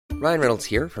Ryan Reynolds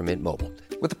here from Mint Mobile.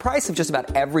 With the price of just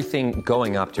about everything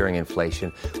going up during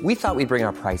inflation, we thought we'd bring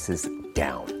our prices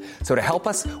down. So to help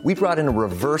us, we brought in a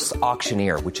reverse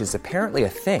auctioneer, which is apparently a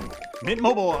thing. Mint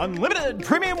Mobile Unlimited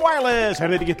Premium Wireless. How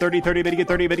to get 30, 30, bit to get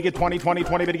 30, bit to get 20, 20,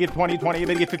 20, bit to get 20, 20,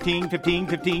 bit to get 15, 15,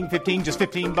 15, 15, just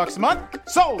 $15 a month?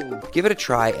 Sold! Give it a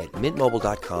try at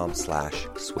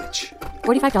mintmobile.com/switch.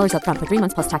 $45 up front for 3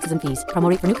 months plus taxes and fees. Promo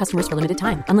rate for new customers for limited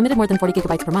time. Unlimited more than 40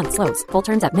 gigabytes per month. Slows full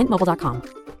terms at mintmobile.com.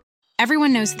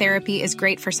 Everyone knows therapy is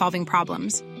great for solving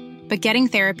problems. But getting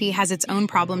therapy has its own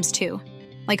problems too.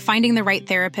 Like finding the right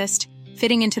therapist,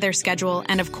 fitting into their schedule,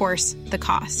 and of course, the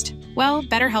cost. Well,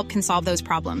 BetterHelp can solve those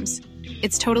problems.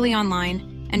 It's totally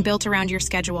online and built around your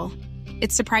schedule.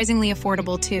 It's surprisingly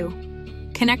affordable too.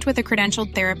 Connect with a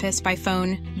credentialed therapist by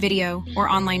phone, video, or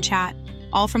online chat,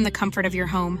 all from the comfort of your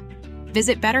home.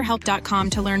 Visit BetterHelp.com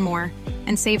to learn more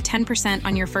and save 10%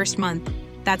 on your first month.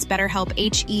 That's BetterHelp,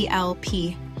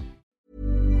 H-E-L-P.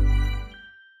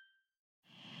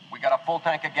 We got a full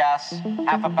tank of gas,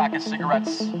 half a pack of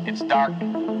cigarettes, it's dark,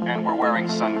 and we're wearing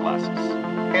sunglasses.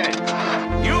 Hit it.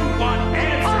 You want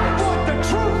answers? I want the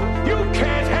truth! You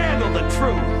can't handle the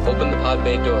truth! Open the pod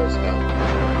bay doors, Hal.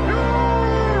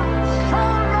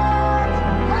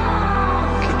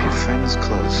 Keep your friends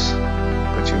close,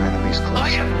 but your enemies close. I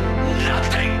am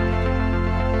nothing!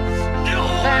 No!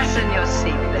 Fasten your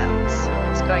seatbelts.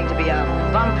 It's going to be a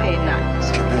bumpy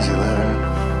night. Get busy living.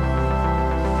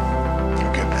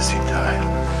 Or get busy dying.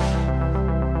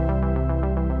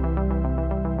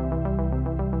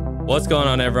 What's going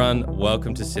on, everyone?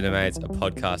 Welcome to Cinemates, a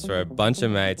podcast where a bunch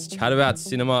of mates chat about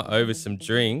cinema over some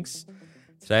drinks.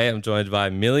 Today, I'm joined by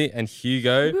Millie and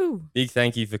Hugo. Woo. Big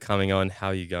thank you for coming on. How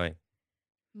are you going?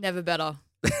 Never better.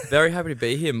 Very happy to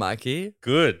be here, Mikey.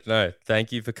 Good. No,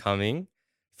 thank you for coming.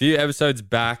 A few episodes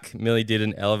back, Millie did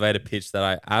an elevator pitch that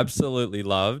I absolutely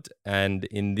loved. And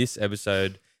in this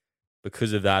episode,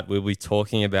 because of that, we'll be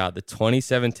talking about the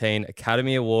 2017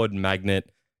 Academy Award magnet,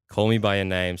 Call Me By Your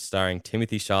Name, starring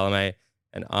Timothée Chalamet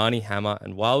and Arnie Hammer.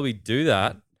 And while we do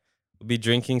that, we'll be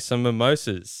drinking some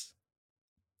mimosas.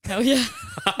 Hell yeah.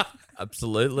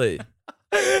 Absolutely.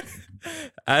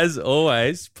 As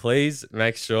always, please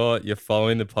make sure you're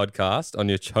following the podcast on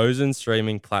your chosen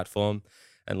streaming platform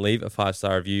and leave a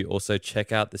 5-star review. Also,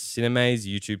 check out the Cinemaze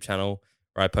YouTube channel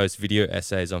where I post video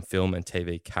essays on film and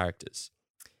TV characters.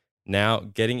 Now,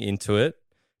 getting into it,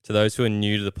 to those who are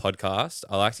new to the podcast,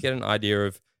 I like to get an idea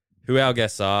of who our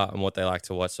guests are and what they like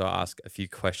to watch, so I ask a few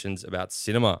questions about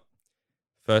cinema.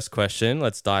 First question,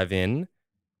 let's dive in.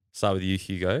 Start with you,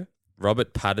 Hugo.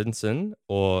 Robert Pattinson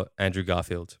or Andrew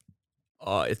Garfield?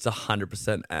 Oh, it's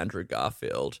 100% Andrew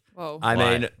Garfield. Whoa. I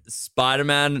Why? mean,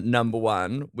 Spider-Man, number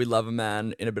one. We love a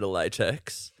man in a bit of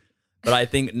latex. But I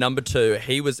think number two,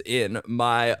 he was in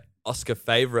my Oscar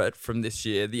favorite from this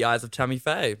year, The Eyes of Tammy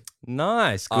Faye.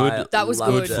 Nice. Good. That was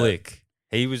loved good. it. Flick.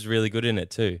 He was really good in it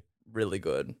too. Really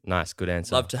good. Nice. Good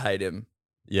answer. Love to hate him.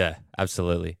 Yeah,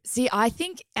 absolutely. See, I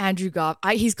think Andrew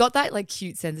Garfield, he's got that like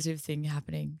cute, sensitive thing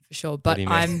happening for sure. What But do you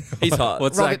mean? I'm He's hot.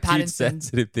 What's Robert that cute, Pattinson.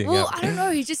 sensitive thing? Well, I happening? don't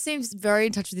know. He just seems very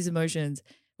in touch with his emotions,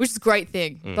 which is a great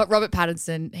thing. But Robert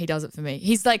Pattinson, he does it for me.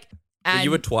 He's like, Were and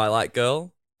you a Twilight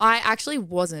girl? I actually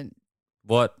wasn't.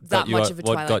 What that got you, much of a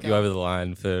what Twilight got you girl. over the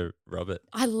line for Robert?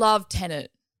 I love Tenet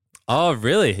Oh,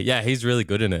 really? Yeah, he's really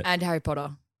good in it. and Harry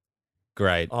Potter.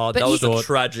 Great. Oh, But that was Short- a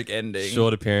tragic ending.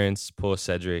 Short appearance, poor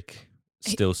Cedric.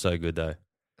 Still so good though.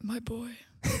 My boy.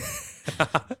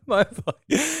 My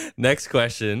boy. Next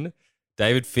question: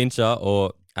 David Fincher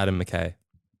or Adam McKay?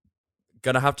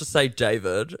 Gonna have to say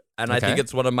David, and I Okay. think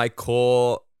it's one of my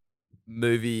core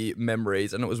movie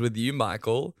memories, and it was with you,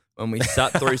 Michael, when we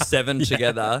sat through Seven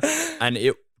together, and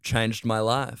it changed my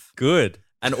life. Good.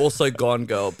 And also Gone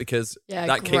Girl, because Yeah,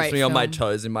 that keeps great me on my film.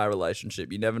 toes in my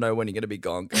relationship. You never know when you're going to be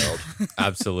Gone Girl.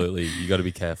 Absolutely. You got to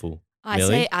be careful. I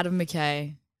Millie? say Adam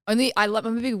McKay. I'm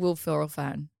a big Will Ferrell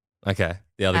fan. Okay.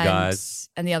 The other and, guys.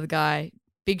 And the other guy,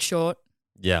 Big Short.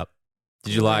 Yeah.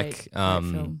 Did you Great, like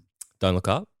great film. Don't Look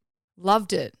Up?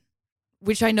 Loved it,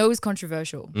 which I know is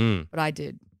controversial, Mm. but I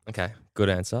did. Okay. Good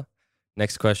answer.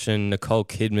 Next question: Nicole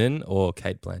Kidman or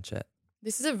Kate Blanchett?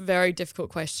 This is a very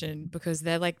difficult question because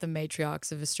they're like the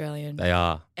matriarchs of Australian They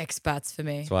are. expats for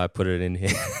me. That's why I put it in here.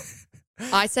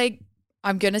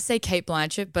 I'm going to say Kate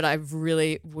Blanchett, but I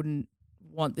really wouldn't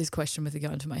want this question with a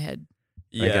gun to my head.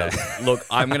 Yeah. Okay. Look,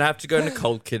 I'm going to have to go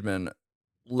Nicole Kidman.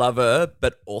 Love her,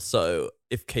 but also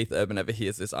if Keith Urban ever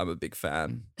hears this, I'm a big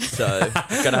fan. So going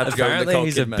to have to go Apparently, Nicole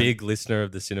he's Kidman. a big listener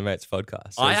of the Cinemates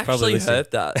podcast. So I he's probably actually listening.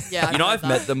 heard that. Yeah, you know, I've I've heard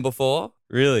met that. them before.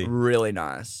 Really? Really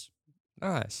nice.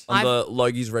 Nice. On the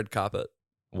Logie's red carpet.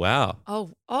 Wow.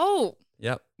 Oh,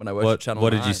 Yep. When I worked at Channel 9.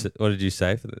 What did you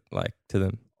say to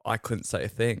them? I couldn't say a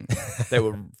thing. They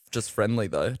were just friendly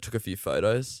though. Took a few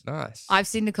photos. Nice. I've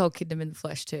seen Nicole Kidman in the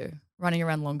flesh too, running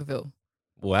around Longueville.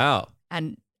 Wow.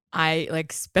 And I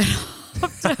sped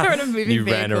up to her in a moving You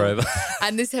vehicle. ran her over.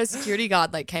 And her security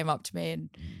guard came up to me and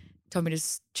told me to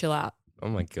chill out Oh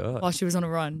my God. while she was on a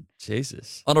run.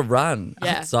 Jesus. On a run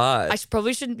Yeah. outside. I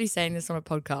probably shouldn't be saying this on a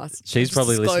podcast. She's Just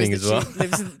probably disclose listening that as well. she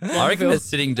lives in I reckon Longueville. they're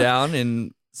sitting down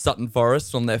in Sutton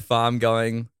Forest on their farm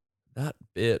going, that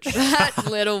bitch. That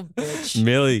little bitch.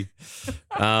 Millie.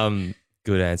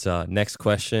 Good answer. Next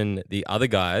question. The other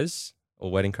guys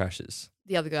or Wedding Crashers?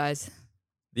 The other guys.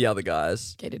 The other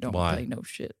guys. Get it on. Why? Play no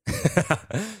shit.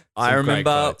 I remember,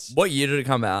 quotes. what year did it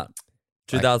come out?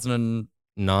 2010?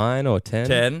 9 or 10?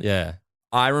 10? Yeah.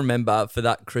 I remember for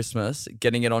that Christmas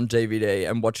getting it on DVD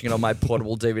and watching it on my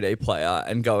portable DVD player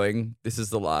and going, this is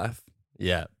the life.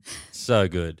 Yeah. So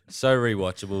good. So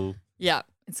rewatchable. Yeah,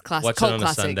 it's classic. Watch it Cult on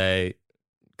classic. a Sunday.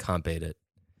 Can't beat it.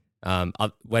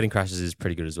 Wedding Crashers is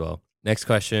pretty good as well. Next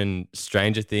question.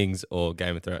 Stranger Things or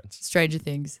Game of Thrones? Stranger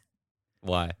Things.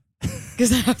 Why?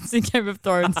 Because I haven't seen Game of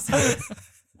Thrones.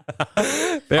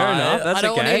 Fair enough. That's I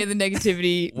don't want to okay. hear the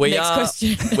negativity. Next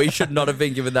question. We should not have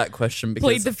been given that question Plead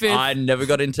because the fifth. I never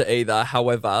got into either.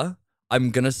 However,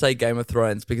 I'm going to say Game of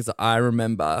Thrones because I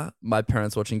remember my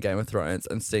parents watching Game of Thrones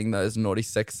and seeing those naughty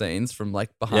sex scenes from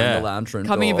behind Yeah. the lounge room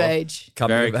Coming door. of age.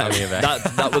 Very coming of age.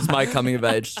 That was my coming of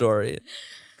age story.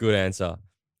 Good answer.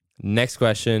 Next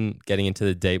question. Getting into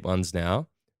the deep ones now.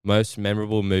 Most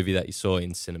memorable movie that you saw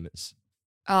in cinemas?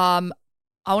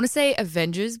 I want to say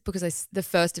Avengers because the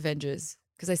first Avengers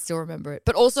because I still remember it.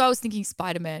 But also I was thinking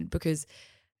Spider-Man because it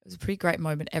was a pretty great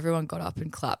moment. Everyone got up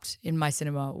and clapped in my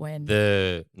cinema when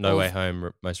The No Way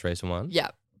Home most recent one? yeah,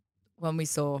 when we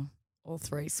saw all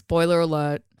three. Spoiler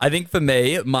alert. I think for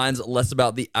me, mine's less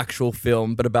about the actual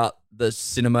film, but about the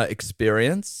cinema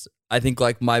experience. I think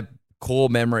my core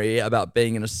memory about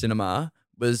being in a cinema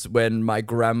was when my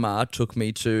grandma took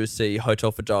me to see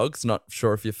Hotel for Dogs. Not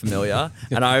sure if you're familiar.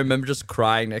 And I remember just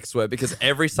crying next to her because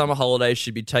every summer holiday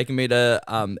she'd be taking me to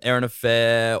Erin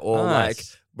Affair or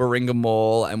Nice. Warringah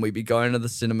Mall, and we'd be going to the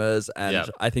cinemas. And Yep.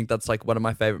 I think that's one of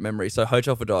my favorite memories. So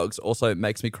Hotel for Dogs also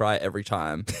makes me cry every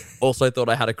time. Also thought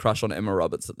I had a crush on Emma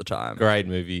Roberts at the time. Great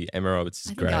movie. Emma Roberts is I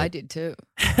think great. I did too.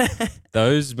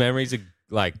 Those memories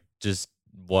are just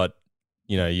what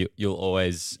you'll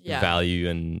always Yeah. value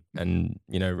and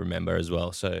remember as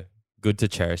well. So good to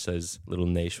cherish those little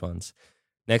niche ones.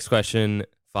 Next question: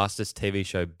 fastest TV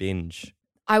show binge.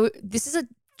 This is a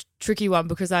tricky one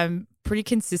because I'm pretty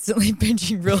consistently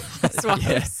binging Real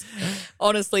Housewives.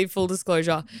 Honestly, full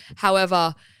disclosure.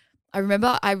 However, I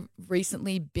remember I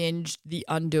recently binged The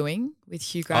Undoing with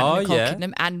Hugh Grant and Nicole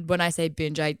Kidman. And when I say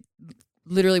binge, I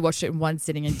literally watched it in one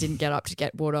sitting and didn't get up to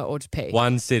get water or to pee.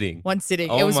 One sitting. One sitting.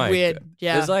 Oh It was my weird. God.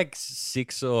 Yeah. There's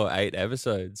 6 or 8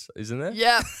 episodes, isn't there?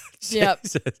 Yep. Yep.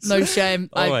 Jesus. No shame.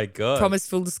 Oh my God. Promise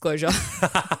full disclosure.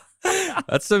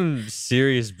 That's some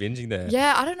serious binging there.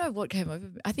 Yeah, I don't know what came over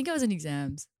me. I think I was in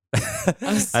exams.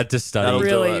 Had to study. That'll do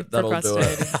really it. That'll do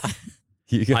it.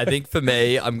 procrastinating. I think for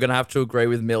me, I'm going to have to agree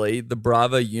with Millie. The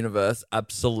Bravo universe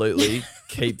absolutely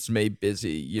keeps me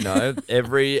busy.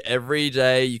 Every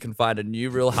day you can find a new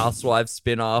Real Housewives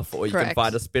spin-off or you can Correct.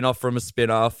 find a spin-off from a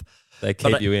spin-off. They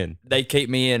keep you in. They keep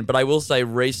me in. But I will say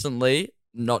recently,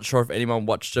 not sure if anyone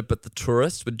watched it, but The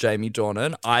Tourist with Jamie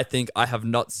Dornan, I think I have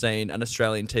not seen an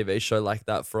Australian TV show like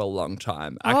that for a long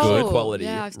time. Actual quality,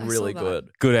 yeah, I saw really that. good.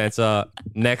 Good answer.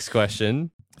 Next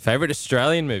question: favorite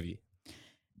Australian movie?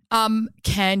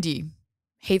 Candy,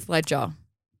 Heath Ledger,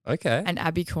 Okay. and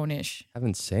Abby Cornish.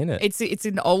 Haven't seen it. It's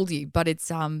an oldie, but it's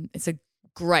a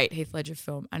great Heath Ledger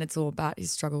film, and it's all about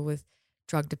his struggle with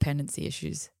drug dependency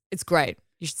issues. It's great.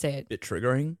 You should see it. Bit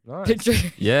triggering.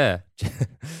 Nice. Yeah.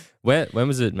 When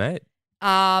was it made?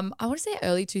 I want to say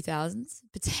early 2000s,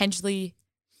 potentially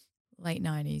late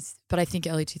 90s, but I think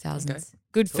early 2000s. Okay.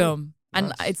 Good Cool. film,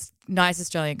 and Nice. it's nice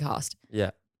Australian cast.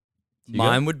 Yeah. Hugo?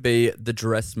 Mine would be The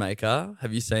Dressmaker.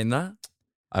 Have you seen that?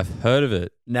 I've heard of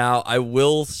it. Now, I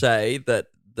will say that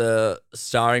the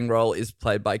starring role is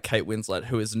played by Kate Winslet,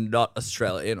 who is not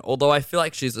Australian, although I feel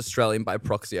like she's Australian by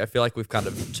proxy. I feel like we've kind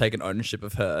of taken ownership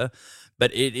of her,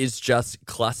 but it is just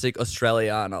classic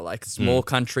Australiana, small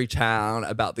country town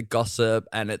about the gossip,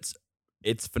 and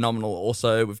it's phenomenal.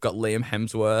 Also, we've got Liam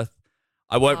Hemsworth.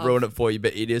 I won't ruin it for you,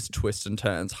 but it is twists and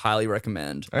turns. Highly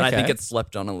recommend. And I think Okay. it's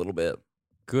slept on a little bit.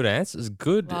 Good answers.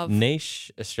 Good Love. niche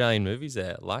Australian movies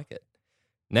there. Like it.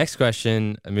 Next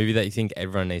question: a movie that you think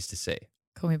everyone needs to see.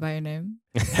 Call Me by Your Name.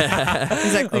 Of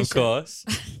cliche? course.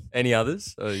 Any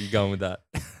others? Or are you going with that?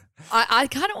 I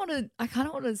kind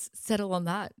of want to settle on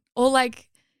that. Or like,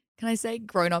 can I say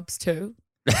Grown Ups 2?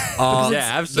 Oh,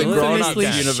 yeah, absolutely. The Grown Ups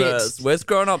Infamously universe. shit. Where's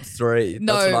Grown Ups 3?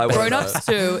 No, That's what I Grown wanna know. Ups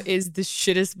 2 is the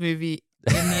shittest movie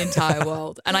in the entire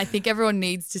world. And I think everyone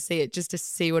needs to see it just to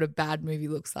see what a bad movie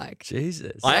looks like.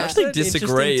 Jesus. I actually That's an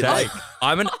disagree. interesting Like, take.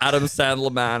 I'm an Adam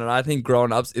Sandler man, and I think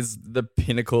Grown Ups is the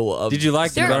pinnacle of. Did you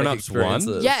like There- Grown Ups 1?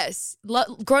 experiences. Yes.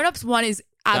 Grown Ups 1 is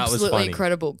was absolutely funny.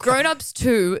 incredible. Grown Ups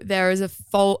 2, there is a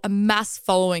mass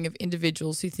following of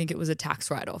individuals who think it was a tax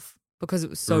write-off because it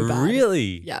was so bad.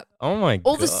 Really? Yeah. Oh my god.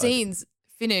 All the scenes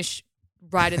finish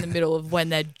right in the middle of when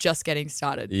they're just getting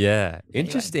started. Yeah.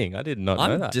 Interesting. I did not know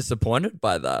I'm that. disappointed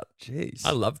by that. Jeez.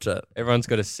 I loved it. Everyone's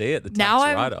got to see it. The tax Now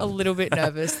I'm write-off. a little bit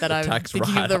nervous that I'm tax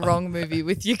thinking of the write-off. wrong movie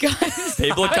with you guys.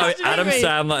 People are coming. What do you Adam mean?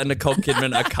 Sandler and Nicole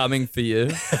Kidman are coming for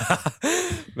you.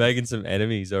 Making some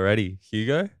enemies already.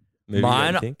 Hugo? Movie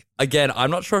Mine, you think? again, I'm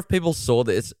not sure if people saw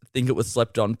this, think it was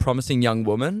slept on. Promising Young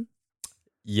Woman.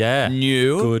 Yeah.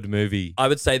 New. Good movie. I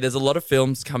would say there's a lot of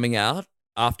films coming out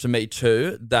after Me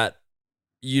Too that,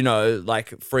 you know,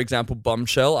 like, for example,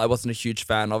 Bombshell, I wasn't a huge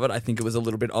fan of it. I think it was a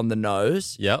little bit on the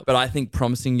nose. Yep. But I think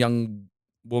Promising Young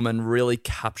Woman really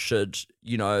captured,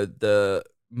 you know, the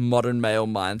modern male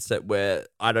mindset where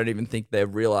I don't even think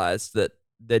they've realized that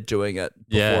they're doing it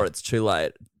before Yeah. it's too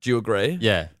late. Do you agree?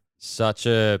 Yeah. Such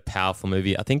a powerful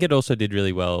movie. I think it also did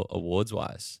really well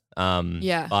awards-wise.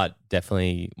 Yeah. But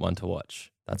definitely one to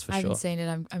watch. That's for I sure. haven't seen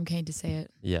it. I'm keen to see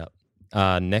it. Yeah.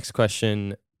 Next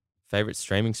question. Favorite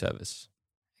streaming service?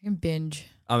 I can binge.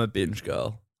 I'm a binge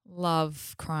girl.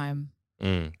 Love crime.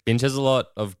 Binge has a lot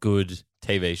of good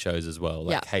TV shows as well,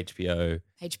 like HBO.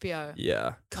 HBO.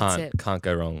 Yeah. Can't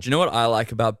go wrong. Do you know what I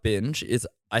like about binge is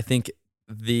I think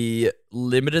the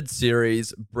limited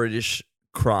series British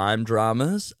crime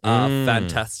dramas are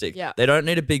fantastic. Yeah. They don't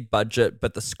need a big budget,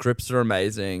 but the scripts are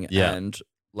amazing. Yeah. And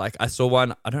like I saw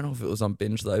one, I don't know if it was on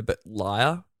binge though, but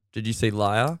Liar. Did you see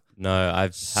Liar? No,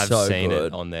 I've So seen good.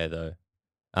 it on there though.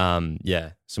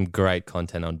 Yeah, some great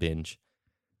content on binge.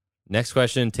 Next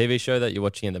question, TV show that you're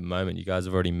watching at the moment. You guys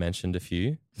have already mentioned a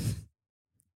few.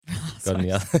 Got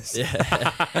any others? Yeah.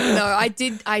 No,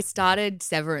 I started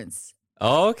Severance.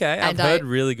 Oh, okay. I've And heard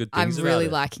really good I'm things about really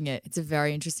it. liking it. It's a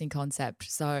very interesting concept.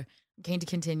 So I'm keen to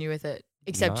continue with it.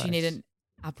 Except you need Nice. an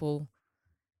Apple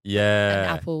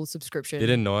Yeah. subscription. Bit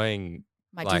annoying.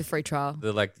 Might do the free trial.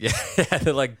 The like the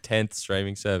 10th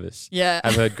streaming service. Yeah.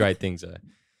 I've heard great things though.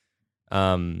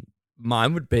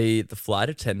 Mine would be The Flight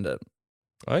Attendant.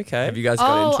 Okay. Have you guys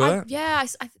got into it? Yeah. I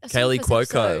saw the Kaylee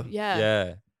first Cuoco. episode. Yeah.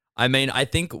 Yeah. I mean, I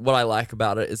think what I like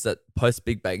about it is that post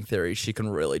Big Bang Theory, she can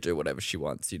really do whatever she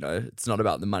wants. You know, it's not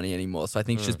about the money anymore. So I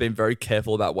think she's been very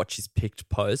careful about what she's picked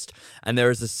post. And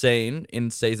there is a scene in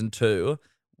season 2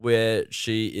 where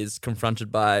she is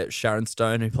confronted by Sharon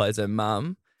Stone, who plays her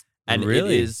mum, and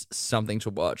Really? it is something to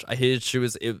watch. I hear she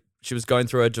was going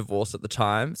through a divorce at the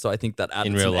time, so I think that added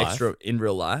In real some life? extra in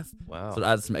real life. Wow. So it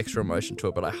added some extra emotion to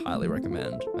it, but I highly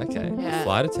recommend. Okay. Yeah.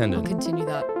 Flight I'll attendant. continue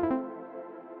that.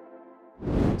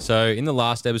 So in the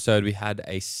last episode, we had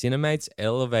a Cinemates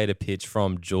elevator pitch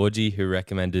from Georgie, who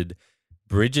recommended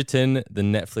Bridgerton, the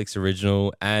Netflix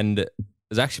original, and it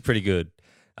was actually pretty good.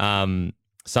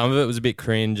 Some of it was a bit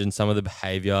cringe, and some of the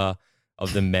behavior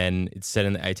of the men, it's set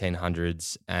in the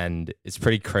 1800s, and it's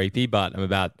pretty creepy, but I'm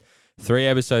about 3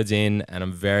 episodes in, and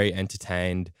I'm very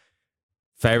entertained.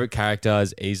 Favorite character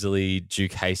is easily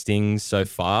Duke Hastings so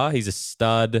far. He's a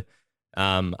stud.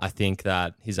 I think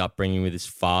that his upbringing with his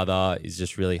father is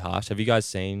just really harsh. Have you guys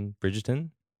seen Bridgerton?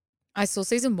 I saw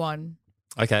season 1.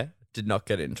 Okay. Did not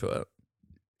get into it.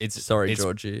 It's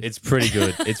Georgie. It's pretty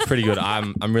good. It's pretty good.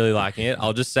 I'm really liking it.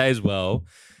 I'll just say as well,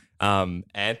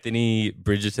 Anthony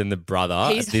Bridgerton, the brother,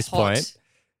 He's at this hot. point,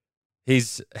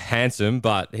 he's handsome,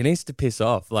 but he needs to piss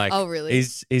off. Like, Oh, really?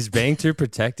 He's being too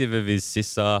protective of his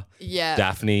sister, Yeah.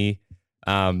 Daphne.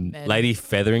 Lady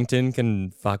Featherington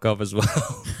can fuck off as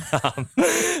well.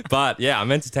 But yeah,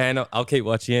 I'm entertained. I'll keep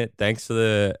watching it. Thanks for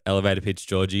the elevator pitch,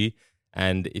 Georgie.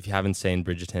 And if you haven't seen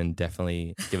Bridgerton,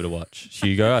 definitely give it a watch.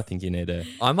 Hugo, I think you need to.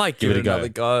 I might give it another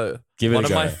go. Give it One a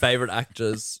of my go. favorite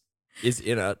actors is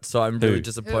in it, so I'm really Who?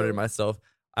 disappointed in Who? myself.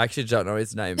 I actually don't know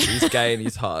his name, but he's gay and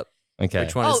he's hot. Okay.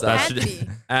 Which one Oh, is that? Anthony.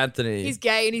 Anthony. He's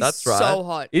gay and he's That's right. so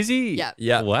hot. Is he? Yeah.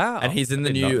 Yeah. Wow. And he's in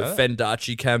the I did not new know that.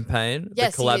 Fendace campaign,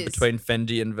 Yes, the he collab is. between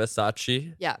Fendi and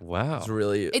Versace. Yeah. Wow. It's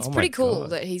really It's Oh my pretty cool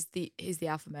God. that he's the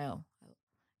alpha male.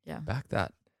 Yeah. Back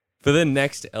that. For the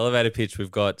next elevator pitch,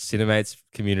 we've got Cinemates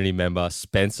community member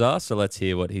Spencer. So let's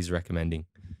hear what he's recommending.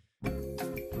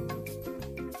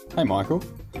 Hey Michael,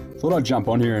 thought I'd jump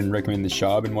on here and recommend this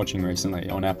show I've been watching recently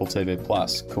on Apple TV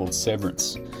Plus called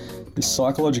Severance. This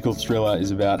psychological thriller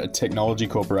is about a technology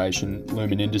corporation,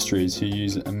 Lumen Industries, who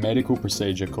use a medical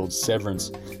procedure called severance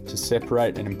to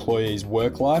separate an employee's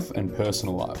work life and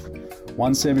personal life.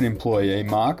 One severed employee,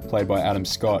 Mark, played by Adam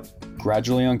Scott,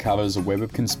 gradually uncovers a web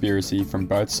of conspiracy from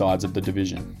both sides of the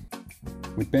division.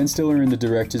 With Ben Stiller in the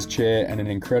director's chair and an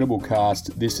incredible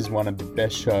cast, this is one of the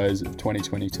best shows of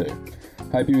 2022.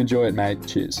 Hope you enjoy it, mate.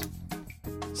 Cheers.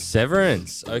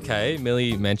 Severance. Okay,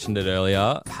 Millie mentioned it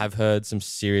earlier. Have heard some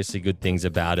seriously good things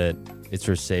about it. It's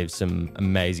received some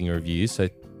amazing reviews, so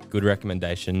good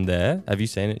recommendation there. Have you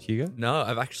seen it, Hugo? No,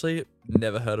 I've actually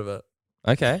never heard of it.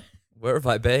 Okay. Where have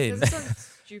I been?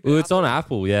 Well, it's on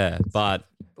Apple, yeah, but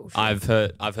I've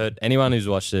heard anyone who's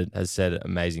watched it has said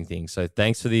amazing things. So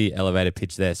thanks for the elevator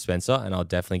pitch there, Spencer, and I'll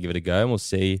definitely give it a go and we'll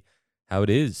see how it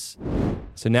is.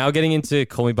 So now getting into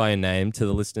Call Me By Your Name, to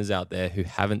the listeners out there who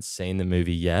haven't seen the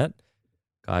movie yet,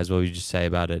 guys, what would you say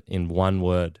about it in one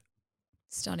word?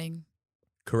 Stunning.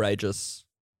 Courageous.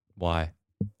 Why?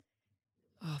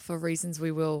 Oh, for reasons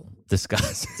we will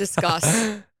discuss.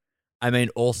 I mean,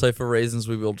 also for reasons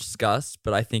we will discuss,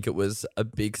 but I think it was a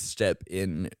big step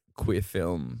in queer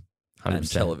film 100%.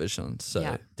 And television. So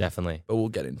Yeah. Definitely. But we'll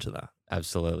get into that.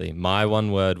 Absolutely. My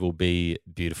one word will be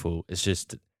beautiful. It's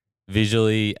just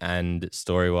visually and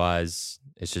story-wise,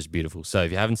 it's just beautiful. So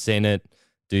if you haven't seen it,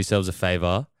 do yourselves a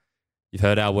favor. You've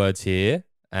heard our words here.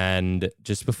 And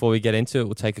just before we get into it,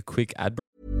 we'll take a quick ad break.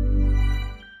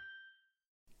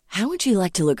 How would you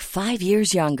like to look 5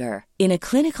 years younger? In a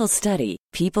clinical study,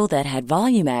 people that had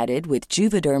volume added with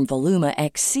Juvederm Voluma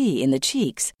XC in the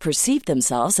cheeks perceived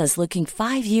themselves as looking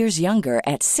 5 years younger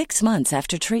at 6 months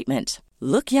after treatment.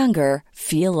 Look younger,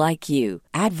 feel like you.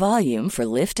 Add volume for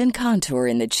lift and contour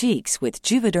in the cheeks with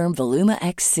Juvederm Voluma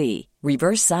XC.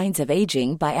 Reverse signs of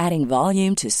aging by adding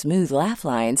volume to smooth laugh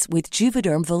lines with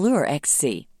Juvederm Volure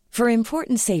XC. For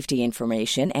important safety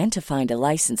information and to find a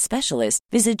licensed specialist,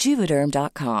 visit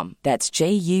Juvederm.com. That's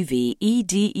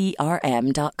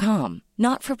JUVEDERM.com.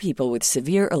 Not for people with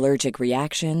severe allergic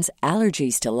reactions,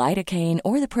 allergies to lidocaine,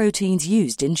 or the proteins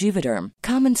used in Juvederm.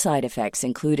 Common side effects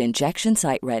include injection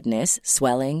site redness,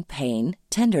 swelling, pain,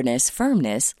 tenderness,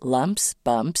 firmness, lumps,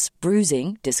 bumps,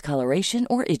 bruising, discoloration,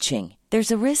 or itching.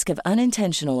 There's a risk of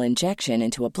unintentional injection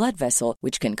into a blood vessel,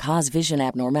 which can cause vision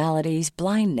abnormalities,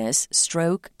 blindness,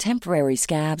 stroke, temporary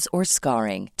scabs, or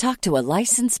scarring. Talk to a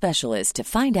licensed specialist to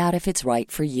find out if it's right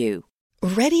for you.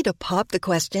 Ready to pop the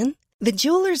question? The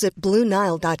jewelers at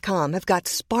BlueNile.com have got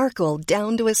sparkle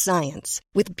down to a science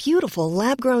with beautiful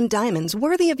lab-grown diamonds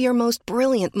worthy of your most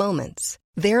brilliant moments.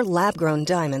 Their lab-grown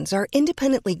diamonds are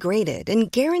independently graded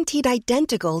and guaranteed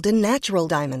identical to natural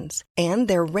diamonds, and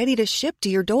they're ready to ship to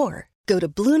your door. Go to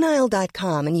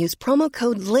BlueNile.com and use promo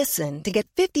code LISTEN to get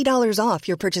 $50 off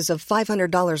your purchase of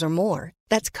 $500 or more.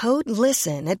 That's code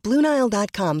LISTEN at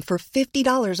BlueNile.com for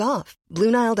 $50 off.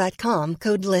 BlueNile.com,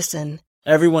 code LISTEN.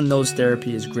 Everyone knows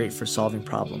therapy is great for solving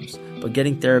problems, but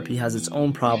getting therapy has its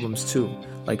own problems too,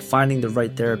 like finding the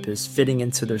right therapist, fitting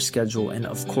into their schedule, and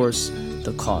of course,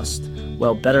 the cost.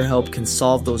 Well, BetterHelp can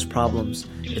solve those problems.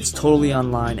 It's totally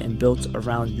online and built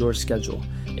around your schedule.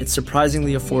 It's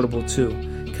surprisingly affordable too.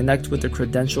 Connect with a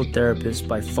credentialed therapist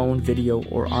by phone, video,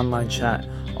 or online chat,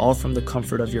 all from the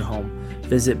comfort of your home.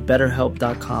 Visit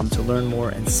BetterHelp.com to learn more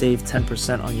and save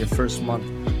 10% on your first month.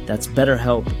 That's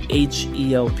BetterHelp,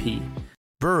 H-E-L-P.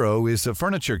 Burrow is a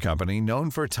furniture company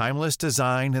known for timeless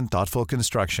design and thoughtful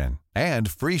construction, and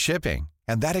free shipping,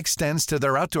 and that extends to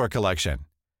their outdoor collection.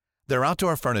 Their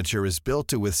outdoor furniture is built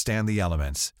to withstand the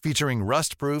elements, featuring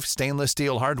rust-proof stainless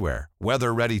steel hardware,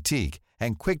 weather-ready teak,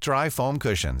 and quick-dry foam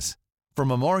cushions. For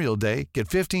Memorial Day, get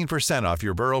 15% off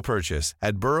your Burrow purchase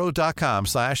at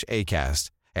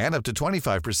burrow.com/ACAST and up to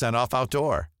 25% off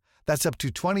outdoor. That's up to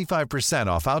 25%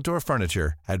 off outdoor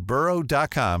furniture at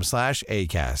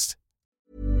burrow.com/ACAST.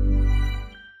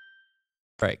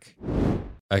 Break.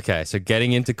 Okay, so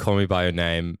getting into Call Me By Your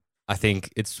Name, I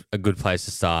think it's a good place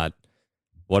to start.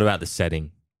 What about the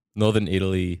setting? Northern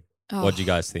Italy. What do you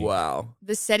guys think? Wow.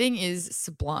 The setting is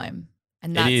sublime.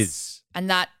 And It is.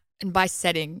 And by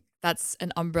setting, that's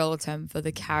an umbrella term for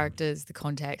the characters, the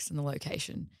context, and the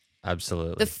location.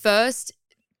 Absolutely. The first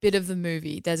bit of the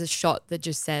movie, there's a shot that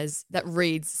just says, that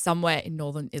reads somewhere in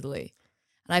Northern Italy.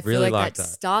 And I feel Really like that.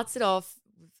 starts it off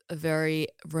with a very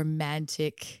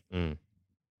romantic,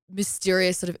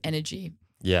 mysterious sort of energy.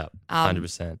 Yeah,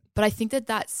 100%. But I think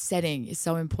that setting is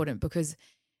so important because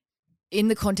in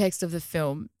the context of the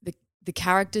film, the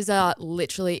characters are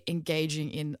literally engaging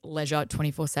in leisure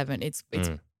 24/7. It's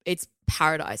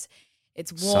paradise.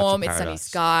 It's warm, it's sunny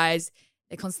skies.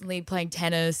 They're constantly playing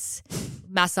tennis,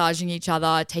 massaging each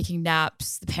other, taking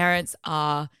naps. The parents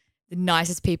are the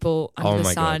nicest people under the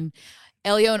my sun.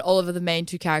 Elio and Oliver, the main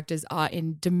two characters, are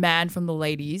in demand from the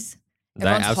ladies. They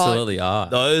Everyone's hot. absolutely are.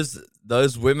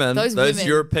 Those women, those women,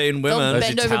 European they'll women,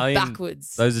 bend over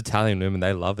backwards. Those Italian women,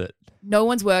 they love it. No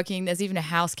one's working. There's even a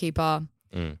housekeeper.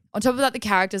 On top of that, the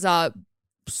characters are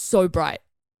so bright.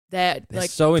 They're like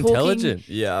so talking, intelligent.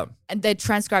 Yeah. And they're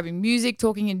transcribing music,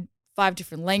 talking in 5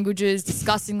 different languages,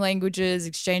 discussing languages,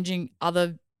 exchanging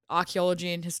other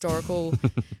archaeology and historical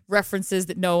references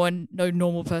that no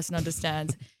normal person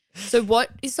understands. So what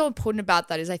is so important about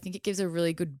that is I think it gives a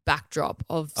really good backdrop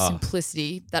of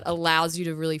simplicity that allows you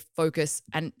to really focus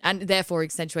and therefore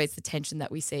accentuates the tension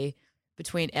that we see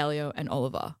between Elio and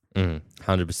Oliver.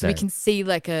 100%. So we can see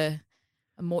like a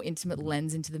more intimate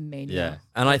lens into the mania. Yeah.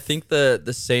 And I think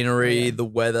the scenery, the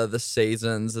weather, the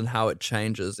seasons and how it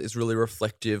changes is really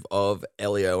reflective of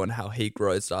Elio and how he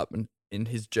grows up and in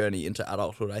his journey into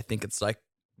adulthood. I think it's like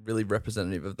really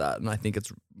representative of that. And I think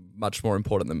it's much more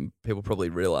important than people probably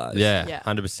realize. Yeah,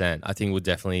 100%. I think we'll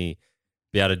definitely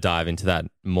be able to dive into that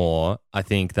more. I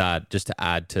think that just to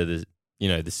add to the,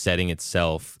 the setting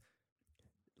itself,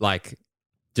 like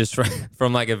just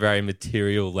from like a very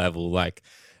material level, like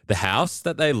the house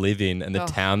that they live in and the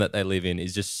town that they live in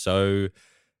is just so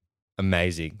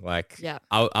amazing. Like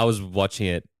I was watching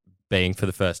it being for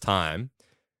the first time.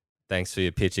 Thanks for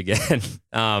your pitch again.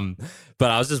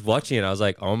 But I was just watching it. I was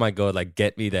like, oh my God, like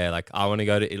get me there. Like I want to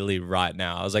go to Italy right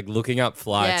now. I was like looking up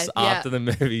flights after the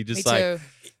movie. Just Me like, too.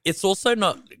 It's also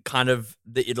not kind of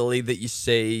the Italy that you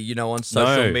see, on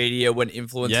social media when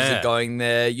influencers are going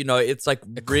there. It's like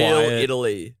real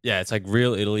Italy. Yeah, it's like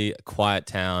real Italy, a quiet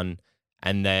town.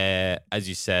 And they're, as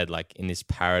you said, like in this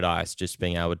paradise, just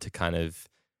being able to kind of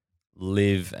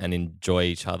live and enjoy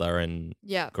each other and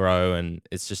grow. And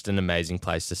it's just an amazing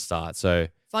place to start. So,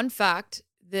 fun fact,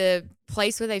 the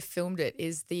place where they filmed it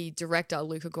is the director,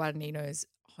 Luca Guadagnino's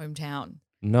hometown.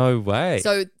 No way.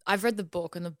 So I've read the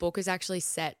book, and the book is actually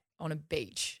set on a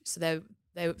beach. So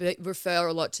they refer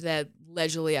a lot to their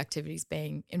leisurely activities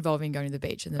involving going to the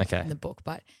beach in the book.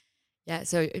 But yeah,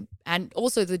 so and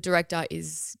also the director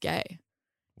is gay.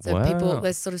 So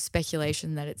there's sort of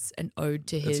speculation that it's an ode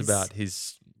to his. It's about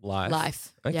his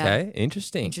life. Okay, yeah.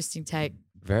 Interesting. Interesting take.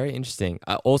 Very interesting.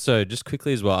 Also, just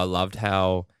quickly as well, I loved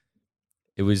how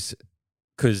it was,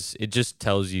 because it just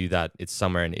tells you that it's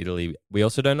somewhere in Italy. We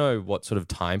also don't know what sort of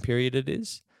time period it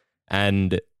is.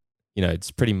 And,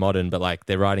 it's pretty modern, but like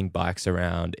they're riding bikes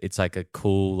around. It's like a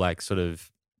cool, like sort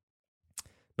of,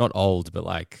 not old, but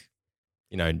like,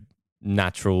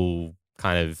 natural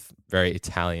kind of very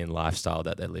Italian lifestyle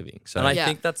that they're living. So, and I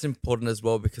think that's important as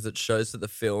well because it shows that the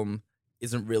film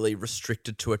isn't really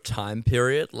restricted to a time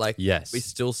period. Like we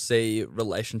still see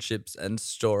relationships and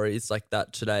stories like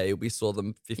that today. We saw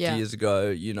them 50 years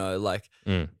ago,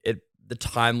 the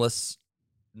timeless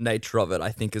nature of it,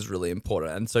 I think, is really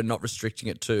important. And so not restricting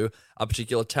it to a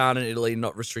particular town in Italy,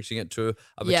 not restricting it to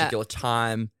a particular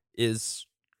time is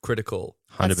critical.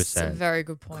 100%. That's a very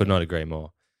good point. Could not agree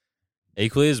more.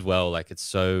 Equally as well, like it's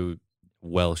so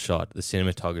well shot. The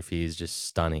cinematography is just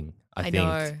stunning. I think.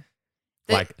 Know.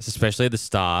 Like, especially at the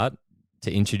start,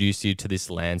 to introduce you to this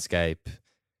landscape,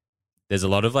 there's a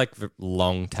lot of like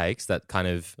long takes that kind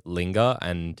of linger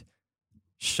and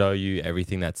show you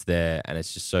everything that's there. And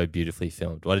it's just so beautifully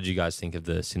filmed. What did you guys think of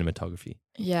the cinematography?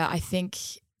 Yeah, I think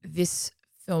this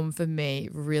film for me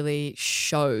really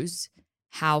shows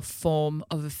how form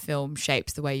of a film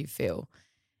shapes the way you feel.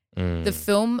 The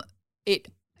film,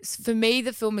 for me,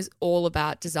 the film is all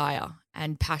about desire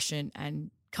and passion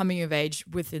and coming of age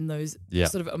within those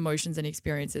sort of emotions and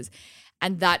experiences.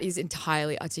 And that is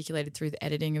entirely articulated through the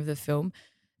editing of the film.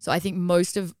 So I think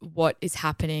most of what is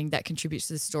happening that contributes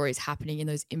to the story is happening in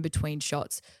those in-between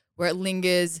shots where it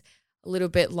lingers a little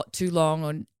bit too long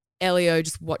on Elio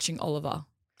just watching Oliver.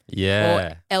 Yeah.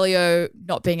 Or Elio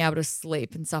not being able to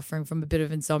sleep and suffering from a bit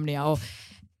of insomnia, or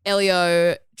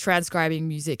Elio transcribing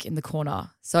music in the corner.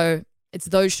 So it's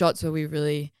those shots where we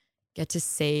really get to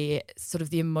see sort of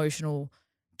the emotional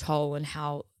toll and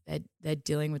how they're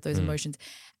dealing with those emotions.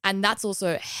 And that's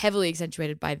also heavily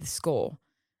accentuated by the score.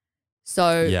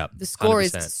 So the score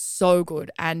 100%. is so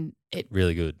good, and it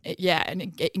really good.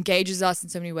 And it engages us in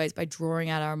so many ways by drawing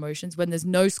out our emotions. When there's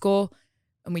no score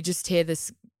and we just hear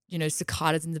this,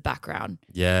 cicadas in the background.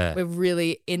 Yeah. We're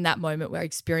really in that moment. We're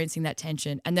experiencing that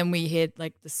tension. And then we hear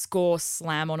like the score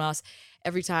slam on us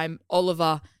every time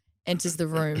Oliver enters the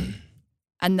room.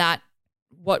 And that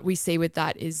what we see with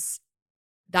that is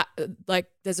that like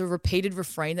there's a repeated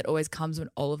refrain that always comes when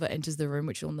Oliver enters the room,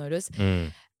 which you'll notice.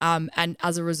 And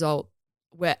as a result,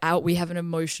 we have an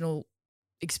emotional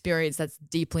experience that's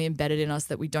deeply embedded in us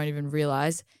that we don't even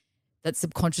realize. that's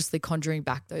subconsciously conjuring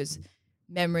back those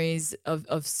memories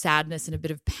of sadness and a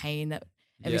bit of pain that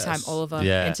every time Oliver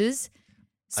enters.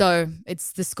 So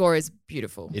the score is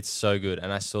beautiful. It's so good.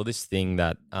 And I saw this thing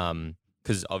that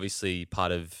because obviously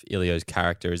part of Ilio's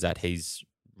character is that he's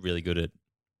really good at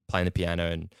playing the piano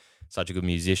and such a good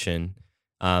musician.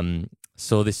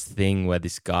 Saw this thing where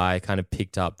this guy kind of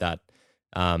picked up that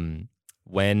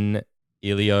when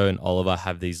Ilio and Oliver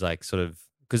have these like sort of,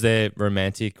 because their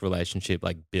romantic relationship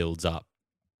like builds up,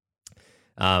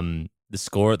 the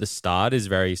score at the start is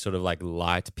very sort of like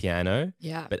light piano.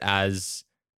 Yeah. But as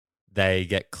they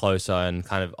get closer and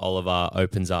kind of Oliver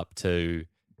opens up to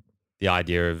the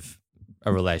idea of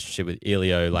a relationship with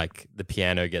Ilio, like the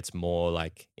piano gets more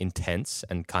like intense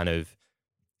and kind of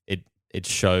it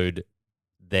showed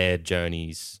their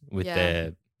journeys with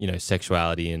their,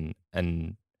 sexuality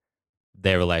and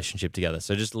their relationship together.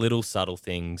 So just little subtle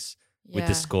things with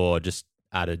the score just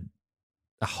added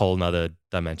a whole nother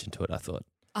dimension to it, I thought.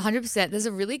 100%. There's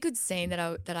a really good scene that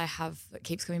I have that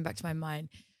keeps coming back to my mind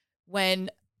when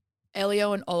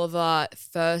Elio and Oliver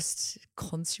first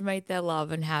consummate their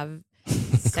love and have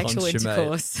sexual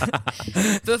intercourse.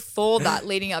 Before that,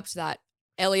 leading up to that,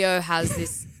 Elio has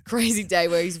this crazy day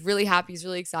where he's really happy, he's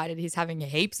really excited, he's having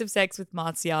heaps of sex with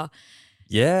Marzia.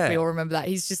 Yeah. We all remember that.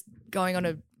 He's just going on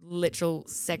a literal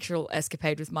sexual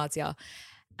escapade with Marzia.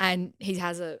 And he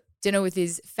has a dinner with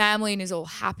his family and is all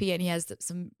happy and he has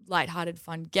some lighthearted,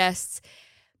 fun guests.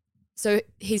 So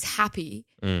he's happy.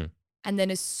 Mm. And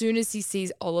then as soon as he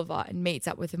sees Oliver and meets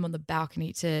up with him on the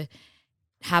balcony to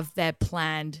have their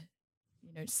planned,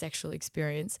 sexual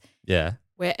experience,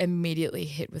 we're immediately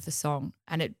hit with a song.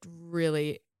 And it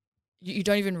really, you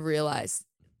don't even realize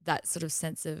that sort of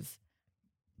sense of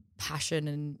passion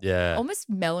and almost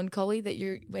melancholy that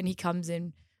when he comes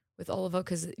in with Oliver,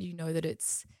 because you know that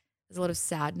there's a lot of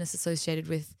sadness associated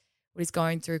with what he's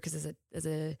going through because there's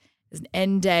an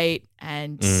end date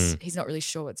and he's not really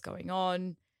sure what's going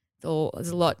on. There's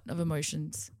a lot of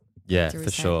emotions. Yeah,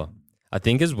 for sure. I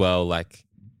think as well, like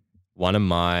one of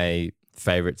my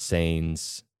favorite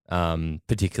scenes,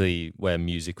 particularly where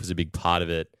music was a big part of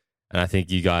it, and I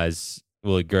think you guys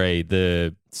will agree,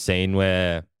 the scene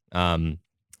where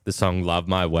the song Love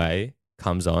My Way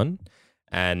comes on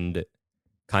and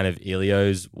kind of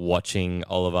Ilio's watching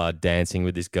Oliver dancing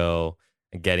with this girl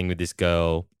and getting with this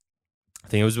girl. I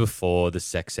think it was before the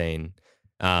sex scene.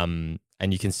 And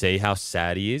you can see how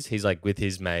sad he is. He's like with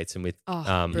his mates and with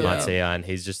Marzia, and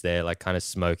he's just there like kind of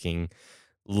smoking,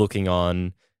 looking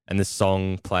on, and the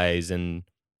song plays and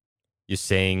you're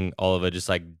seeing Oliver just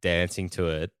like dancing to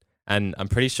it. And I'm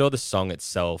pretty sure the song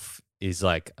itself is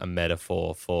like a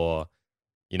metaphor for,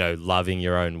 loving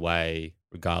your own way,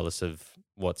 regardless of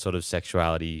what sort of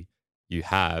sexuality you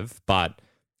have. But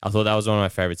I thought that was one of my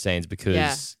favorite scenes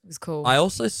because it was cool. I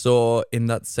also saw in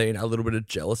that scene a little bit of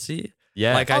jealousy.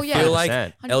 Yeah. Like I feel 100%.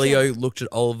 like Elio looked at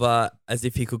Oliver as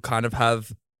if he could kind of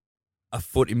have a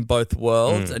foot in both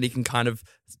worlds and he can kind of,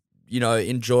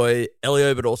 enjoy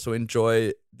Elio but also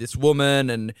enjoy this woman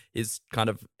and his kind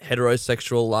of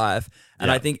heterosexual life. And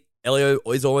I think Elio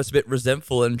is almost a bit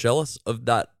resentful and jealous of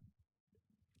that,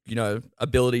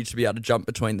 ability to be able to jump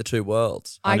between the two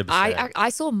worlds. I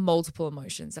saw multiple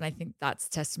emotions and I think that's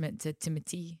testament to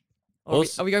Timothy. Are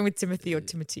we going with Timothy or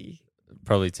Timothy?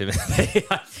 Probably Timothy.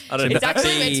 I don't know. It's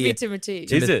actually meant to be Timothy.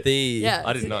 Is it? Yeah.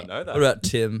 I did not know that. What about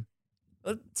Tim?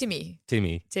 Well, Timmy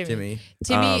Timmy.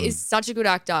 is such a good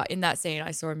actor. In that scene,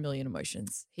 I saw a million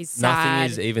emotions. He's sad.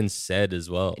 Nothing is even said as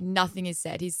well. Nothing is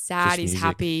said. He's sad. Just He's music.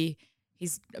 happy.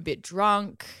 He's a bit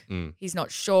drunk. He's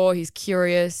not sure. He's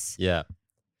curious. Yeah.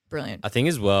 Brilliant. I think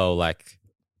as well, like,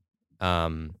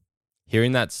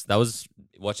 hearing that was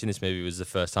watching this movie was the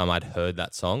first time I'd heard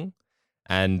that song,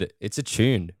 and it's a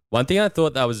tune. One thing I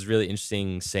thought that was really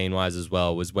interesting scene wise as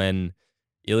well was when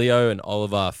Ilio and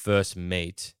Oliver first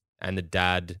meet, and the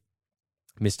dad,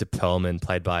 Mr. Perlman,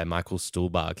 played by Michael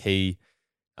Stuhlbarg, he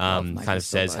kind of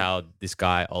says how this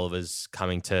guy Oliver's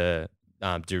coming to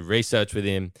do research with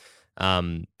him.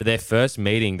 But their first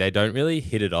meeting, they don't really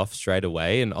hit it off straight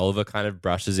away, and Oliver kind of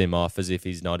brushes him off as if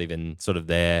he's not even sort of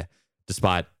there,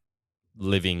 despite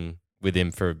living with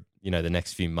him for the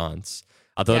next few months.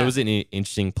 I thought it was an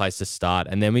interesting place to start,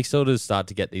 and then we sort of start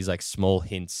to get these like small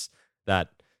hints that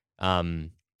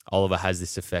Oliver has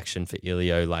this affection for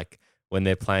Ilio, like when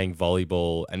they're playing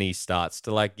volleyball, and he starts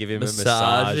to like give him a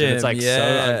massage, and it's like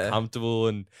so uncomfortable,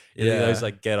 and Ilio's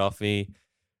like, "Get off me."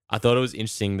 I thought it was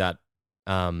interesting that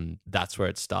that's where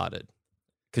it started.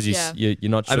 because Yeah. you're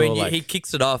not sure. I mean, like, he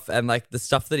kicks it off, and like the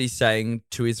stuff that he's saying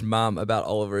to his mum about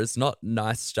Oliver is not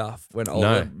nice stuff. When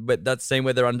Oliver, but that scene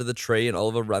where they're under the tree and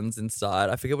Oliver runs inside,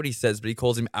 I forget what he says, but he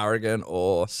calls him arrogant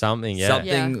or something,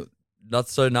 something not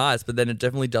so nice. But then it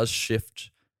definitely does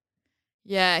shift.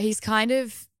 Yeah, he's kind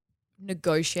of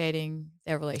negotiating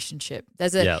their relationship.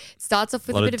 It starts off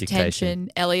with a bit of dictation.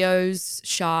 tension. Elio's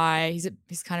shy.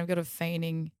 He's kind of got a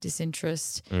feigning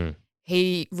disinterest.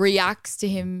 He reacts to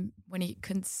him when he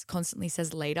constantly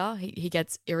says later. He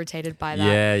gets irritated by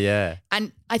that. Yeah.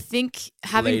 And I think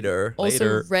having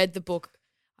Later. read the book,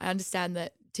 I understand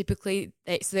that typically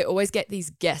they always get these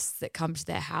guests that come to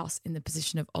their house in the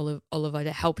position of Oliver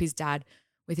to help his dad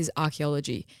with his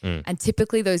archaeology. And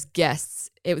typically those guests,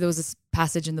 there was a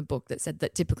passage in the book that said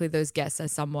that typically those guests are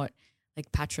somewhat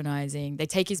like patronizing. They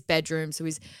take his bedroom. So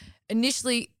he's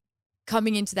initially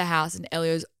coming into the house and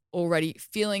Elio's already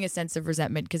feeling a sense of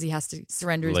resentment because he has to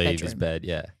surrender his bedroom. his bed,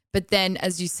 yeah. But then,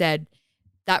 as you said,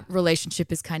 that relationship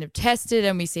is kind of tested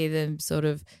and we see them sort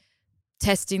of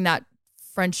testing that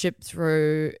friendship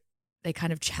through, they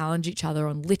kind of challenge each other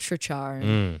on literature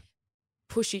and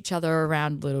push each other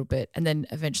around a little bit. And then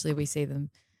eventually we see them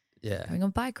going on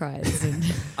bike rides. And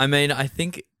I mean, I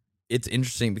think it's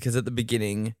interesting because at the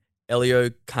beginning,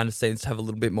 Elio kind of seems to have a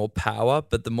little bit more power,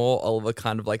 but the more Oliver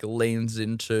kind of like leans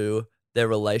into their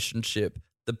relationship,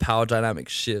 the power dynamic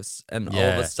shifts and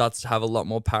Oliver starts to have a lot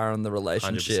more power in the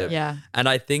relationship. 100%. yeah. And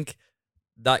I think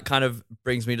that kind of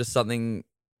brings me to something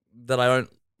that I don't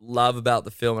love about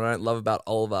the film and I don't love about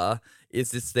Oliver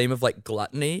is this theme of like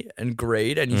gluttony and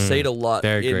greed. And you see it a lot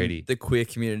very in greedy. the queer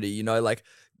community, you know, like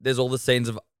there's all the scenes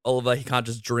of Oliver, he can't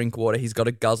just drink water, he's got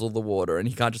to guzzle the water and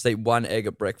he can't just eat one egg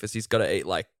at breakfast, he's got to eat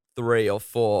like 3 or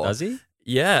 4. Does he?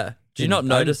 Yeah. Do you not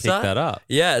notice pick that up?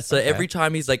 Yeah. So Okay. every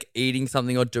time he's like eating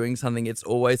something or doing something, it's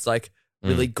always like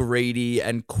really greedy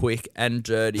and quick and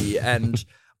dirty. And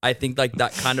I think like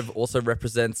that kind of also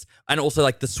represents, and also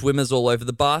like the swimmers all over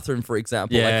the bathroom, for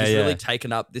example. like he's really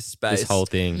taken up this space. This whole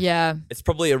thing. Yeah. It's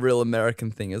probably a real American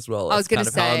thing as well. I was It's going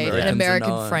to kind of how say an Americans are American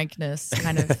known. frankness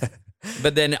kind of.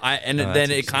 But then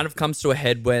then it kind of comes to a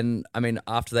head when, I mean,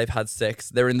 after they've had sex,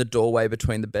 they're in the doorway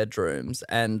between the bedrooms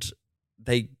and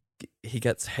he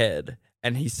gets head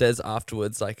and he says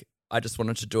afterwards, like, I just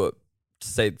wanted to do it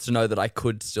to know that I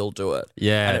could still do it.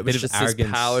 Yeah, And it was bit of just this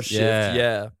arrogance. power shift. Yeah.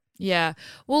 Yeah. Yeah.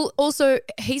 Well, also,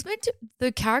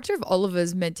 the character of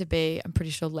Oliver's meant to be, I'm pretty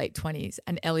sure, late 20s,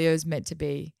 and Elio's meant to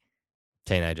be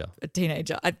Teenager. a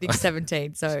teenager. I think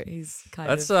 17, so he's kind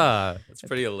That's of. that's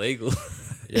pretty illegal.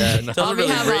 Yeah. Doesn't Army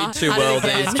really Hammer read too at it well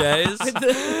again. these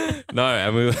days. No,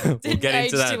 and we'll Didn't get age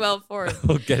into that. too well for him.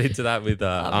 We'll get into that with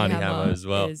Arnie Hammer as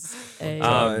well. Is a,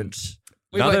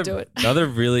 we another, won't do it. Another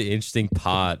really interesting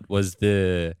part was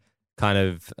the kind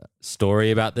of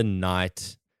story about the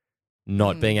knight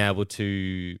not being able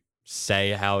to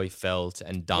say how he felt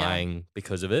and dying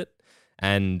because of it.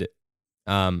 And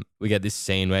we get this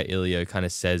scene where Elio kind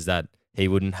of says that he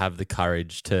wouldn't have the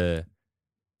courage to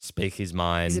speak his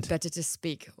mind. Is it better to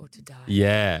speak or to die?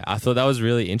 Yeah, I thought that was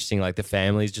really interesting. Like the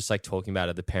family's just like talking about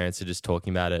it. The parents are just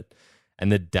talking about it.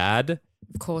 And the dad,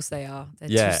 Of course they are. They're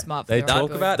yeah, too smart for they their own talk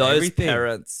good. about Those everything.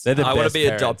 parents. They're the I want best to be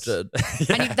parents. adopted.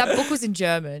 And that book was in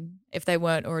German if they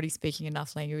weren't already speaking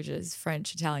enough languages,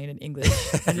 French, Italian, and English,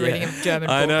 and reading a German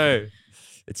book. I know.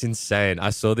 It's insane. I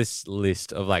saw this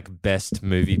list of like best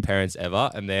movie parents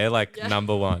ever, and they're like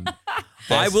number one.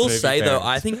 I Best will movie say though, parents.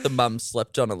 I think the mum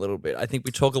slept on a little bit. I think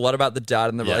we talk a lot about the dad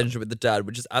and the relationship with the dad,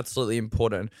 which is absolutely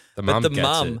important. The but mum the gets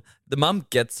mum, it. the mum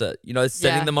gets it. You know,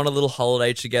 sending Yeah. them on a little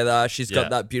holiday together. She's Yeah. got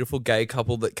that beautiful gay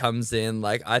couple that comes in.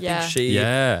 Like I Yeah.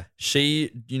 think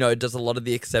she you know, does a lot of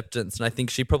the acceptance, and I think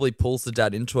she probably pulls the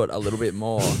dad into it a little bit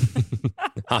more.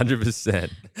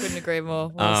 100%. Couldn't agree more.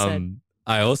 Well said.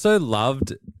 I also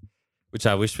loved, which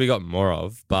I wish we got more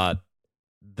of, but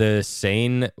the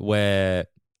scene where,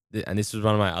 and this was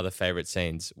one of my other favorite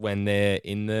scenes, when they're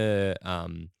in the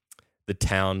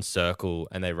town circle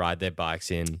and they ride their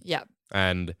bikes in. Yeah.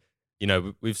 And, you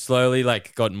know, we've slowly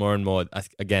like got more and more.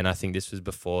 Again, I think this was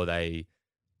before they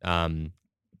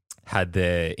had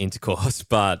their intercourse,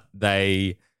 but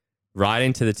they ride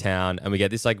into the town and we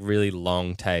get this like really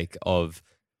long take of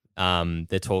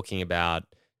they're talking about,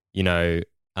 you know,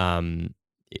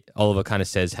 Oliver kind of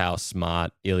says how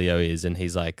smart Elio is, and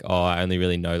he's like, oh, I only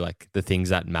really know like the things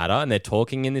that matter. And they're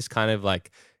talking in this kind of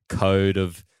like code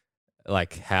of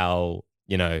like how,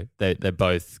 you know, they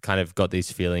both kind of got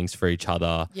these feelings for each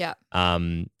other. Yeah.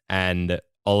 And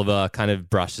Oliver kind of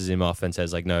brushes him off and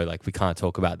says like, no, like we can't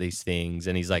talk about these things.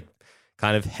 And he's like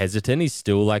kind of hesitant. He's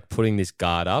still like putting this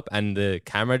guard up, and the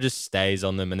camera just stays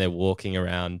on them and they're walking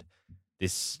around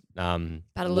this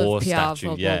Battle war of PR, statue,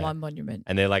 World War One monument.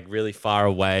 and they're like really far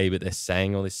away, but they're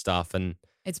saying all this stuff, and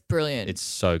It's brilliant. it's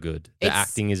so good. The It's-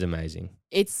 acting is amazing.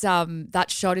 It's that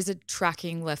shot is a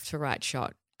tracking left to right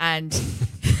shot, and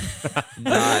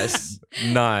Nice.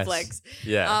 flex.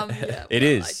 Yeah, it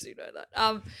well, is. I do know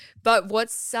that. But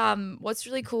what's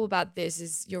really cool about this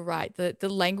is you're right. The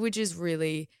language is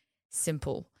really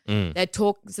simple. So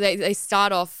they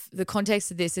start off. The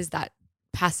context of this is that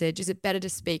passage. Is it better to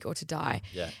speak or to die?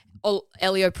 Yeah.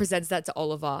 Elio presents that to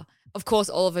Oliver. Of course,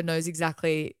 Oliver knows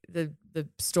exactly the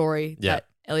story that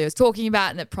Elio's talking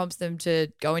about, and that prompts them to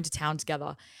go into town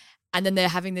together. And then they're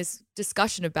having this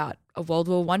discussion about a World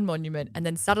War I monument. And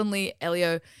then suddenly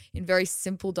Elio, in very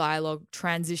simple dialogue,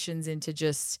 transitions into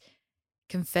just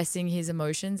confessing his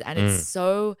emotions. And it's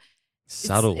so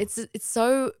subtle.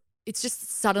 It's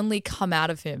just suddenly come out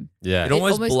of him. Yeah. It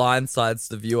almost blindsides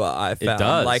the viewer, I found.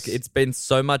 does. Like, it's been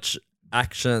so much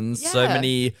action, so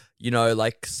many,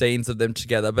 like scenes of them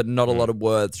together, but not a lot of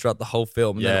words throughout the whole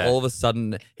film. And then all of a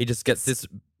sudden he just gets this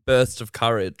burst of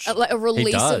courage. Like a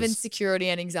release of does. insecurity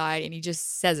and anxiety, and he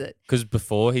just says it. Because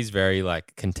before he's very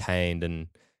like contained and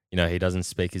he doesn't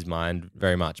speak his mind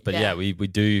very much. But we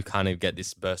do kind of get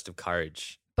this burst of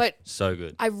courage. But so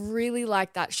good. I really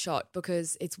like that shot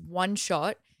because it's one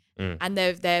shot and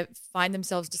they find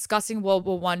themselves discussing World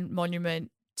War I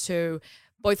monument to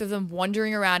both of them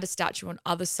wandering around a statue on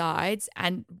other sides,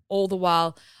 and all the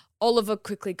while Oliver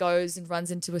quickly goes and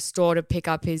runs into a store to pick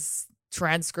up his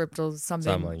transcript or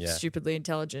something stupidly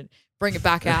intelligent, bring it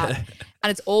back out. And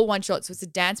it's all one shot. So it's a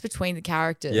dance between the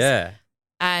characters. Yeah.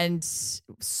 And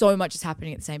so much is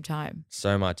happening at the same time.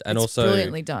 So much. And It's also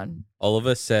brilliantly done.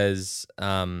 Oliver says,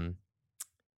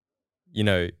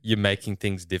 you're making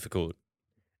things difficult.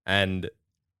 And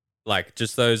like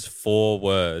just those 4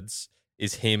 words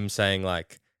is him saying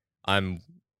like, I'm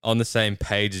on the same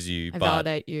page as you, I but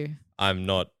validate you. I'm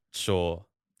not sure.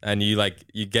 And you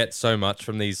get so much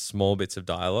from these small bits of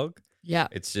dialogue. Yeah.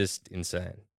 It's just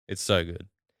insane. It's so good.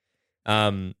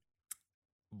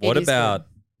 What is about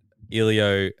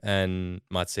Elio and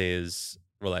Matsuya's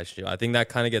relationship? I think that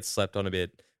kind of gets slept on a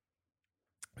bit.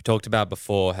 We talked about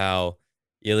before how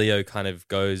Elio kind of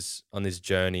goes on this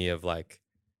journey of like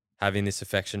having this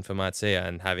affection for Matsuya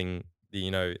and having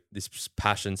this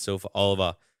passion still for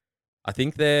Oliver. I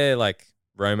think their like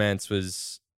romance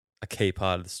was a key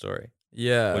part of the story.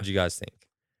 Yeah. What do you guys think?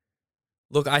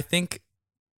 Look, I think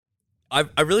I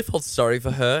really felt sorry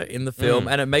for her in the film,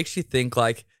 and it makes you think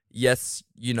like, yes,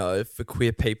 for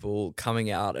queer people, coming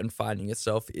out and finding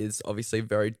yourself is obviously a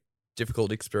very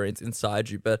difficult experience inside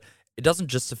you, but it doesn't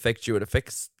just affect you, it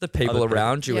affects the people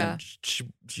around you. Yeah. And she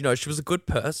was a good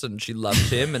person. She loved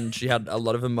him and she had a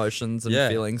lot of emotions and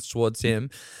feelings towards him.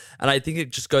 And I think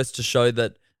it just goes to show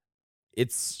that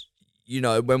it's,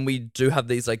 when we do have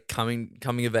these like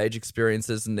coming of age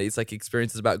experiences and these like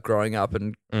experiences about growing up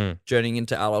and journeying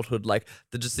into adulthood, like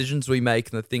the decisions we make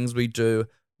and the things we do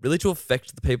really to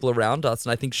affect the people around us.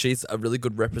 And I think she's a really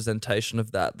good representation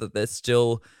of that there's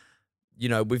still,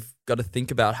 we've got to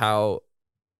think about how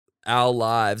our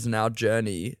lives and our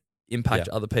journey impact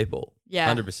other people.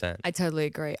 Yeah. 100%. I totally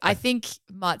agree. I think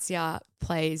Matsuya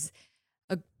plays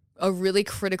a really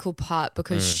critical part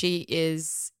because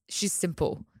she's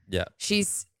simple. Yeah.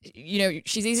 She's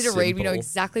she's easy to read. We know Simple.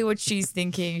 exactly what she's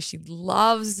thinking. She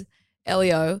loves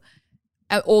Elio,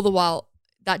 and all the while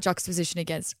that juxtaposition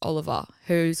against Oliver,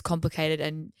 who's complicated,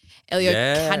 and Elio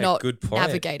cannot good point.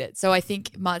 navigate it. So I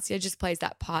think Matsuya just plays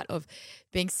that part of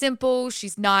being simple.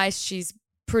 She's nice. She's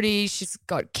pretty. She's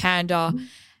got candor.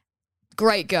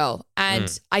 Great girl.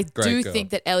 And I do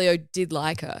think that Elio did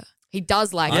like her. He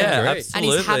does like her. Absolutely. And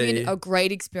he's having a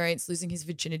great experience losing his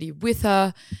virginity with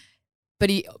her.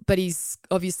 But he's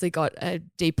obviously got a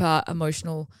deeper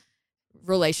emotional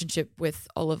relationship with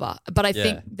Oliver. But I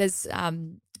think there's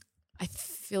I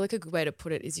feel like a good way to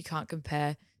put it is you can't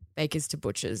compare bakers to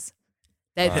butchers.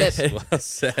 Well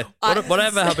said.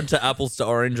 Whatever happened to apples to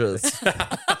oranges?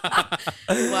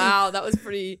 Wow, that was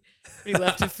pretty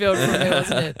left of field for me,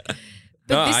 wasn't it?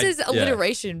 But this is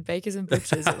alliteration, bakers and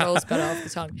butchers. It rolls better off the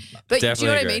tongue. But do you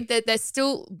know what I mean?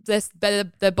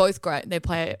 They're both great. They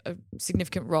play a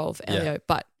significant role for Elio.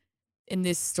 But in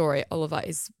this story, Oliver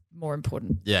is more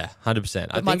important. Yeah, 100%.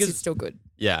 But Matsuya's still good.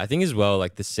 Yeah, I think as well,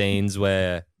 like the scenes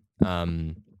where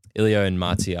Elio and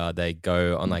Matsuya, they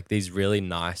go on like these really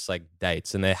nice like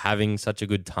dates and they're having such a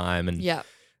good time and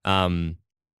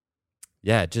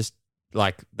just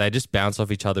like they just bounce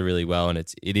off each other really well, and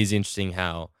it is interesting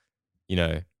how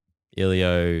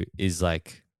Elio is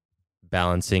like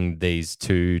balancing these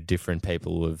two different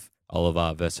people of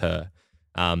Oliver versus her.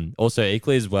 Also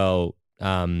equally as well,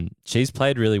 she's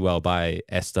played really well by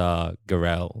Esther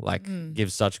Garel. Like,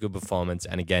 gives such a good performance,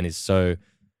 and again is so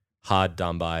hard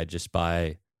done by just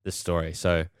by the story.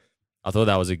 So I thought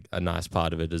that was a nice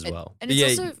part of it as well. And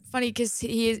it's also funny because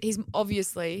he's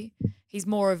obviously he's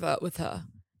more overt with her.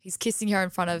 He's kissing her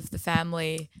in front of the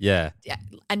family. Yeah.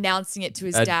 Announcing it to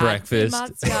his At dad. breakfast.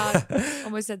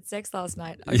 Almost had sex last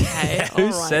night. Okay. Yeah, all who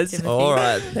right, says Timothy. All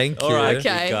right, thank you. All right,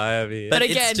 Okay. good guy over here. But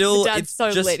it's again, still- the dad's it's so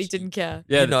just- lit, he didn't care.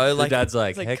 yeah, you know, the like- dad's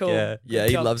like, It's heck cool. yeah. Yeah, Good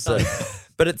he job, loves son. it.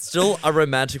 But it's still a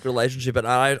romantic relationship, and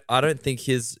I don't think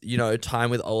his, time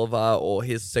with Oliver or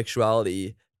his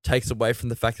sexuality takes away from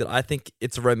the fact that I think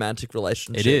it's a romantic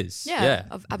relationship. It is. Yeah,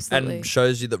 absolutely. And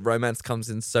shows you that romance comes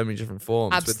in so many different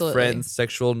forms. Absolutely. With friends,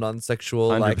 sexual, non-sexual.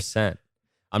 100%.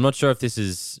 I'm not sure if this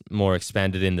is more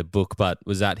expanded in the book, but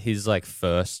was that his like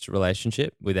first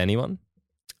relationship with anyone?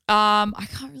 I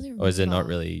can't really remember. Or is it not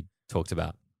really talked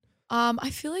about? I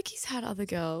feel like he's had other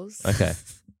girls. Okay.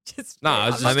 Just, No, I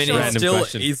was I'm just not I mean, sure. he's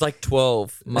still, he's like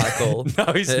 12, Michael. No,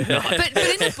 he's not. But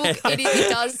in the book, it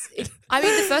does. I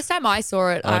mean, the first time I saw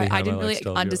it, I only I have didn't my, like, really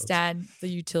 12-year-olds. understand the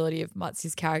utility of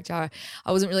Mutzi's character.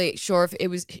 I wasn't really sure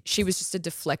if she was just a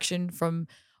deflection from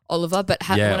Oliver. But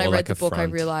Yeah, when I or read like the a book, I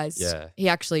front. realized Yeah.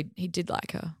 he did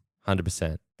like her.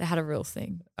 100%. They had a real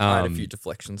thing. I had a few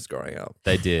deflections growing up.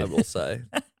 They did. I will say.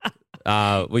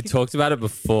 We talked about it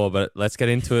before, but let's get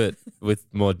into it with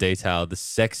more detail. The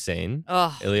sex scene,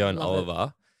 Oh, Ilio and love it.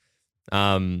 Oliver.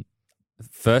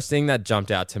 First thing that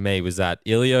jumped out to me was that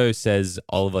Ilio says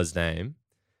Oliver's name,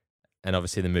 and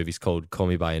obviously the movie's called Call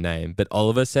Me By Your Name, but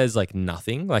Oliver says like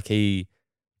nothing, and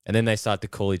then they start to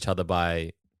call each other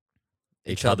by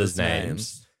each other's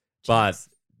names. But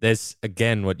there's,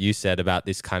 again, what you said about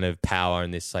this kind of power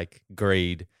and this like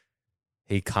greed.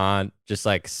 He can't just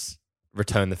like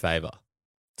return the favor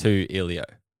to Ilio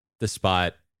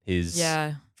despite his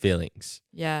feelings.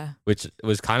 Yeah. Which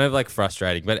was kind of like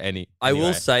frustrating. But I will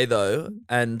anyway. say though,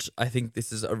 and I think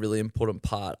this is a really important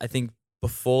part. I think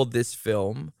before this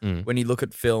film, when you look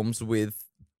at films with,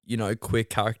 queer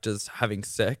characters having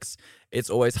sex, it's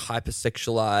always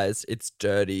hypersexualized, it's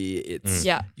dirty, it's,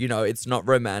 it's not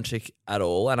romantic at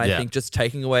all. And I think just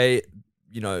taking away,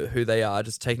 who they are,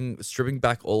 stripping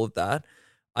back all of that,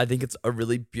 I think it's a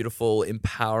really beautiful,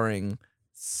 empowering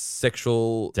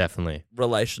sexual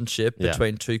relationship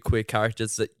between two queer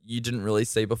characters that you didn't really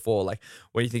see before. Like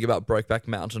when you think about Brokeback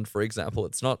Mountain, for example,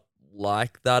 it's not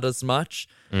like that as much.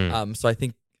 So I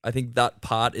think that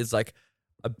part is like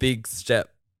a big step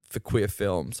for queer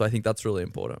film. So I think that's really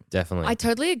important. Definitely. I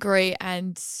totally agree.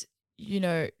 And,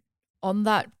 on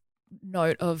that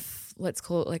note of, let's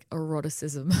call it like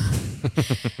eroticism,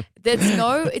 there's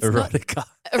no, it's Erotica. not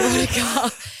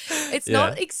erotica. It's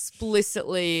not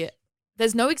explicitly,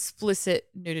 there's no explicit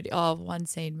nudity. Oh, one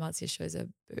scene, Marcia shows her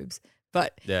boobs,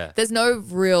 but there's no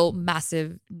real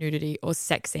massive nudity or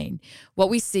sex scene. What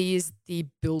we see is the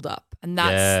build up. And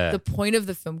that's the point of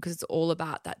the film, because it's all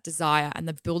about that desire and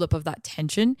the build up of that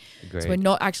tension. Agreed. So we're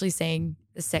not actually seeing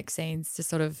the sex scenes to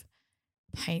sort of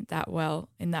paint that well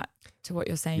in that, to what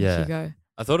you're saying, Hugo.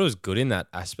 I thought it was good in that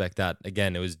aspect that,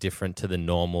 again, it was different to the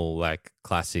normal, like,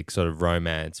 classic sort of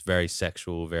romance, very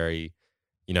sexual, very,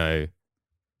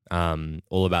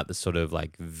 all about the sort of,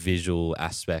 like, visual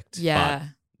aspect. Yeah. But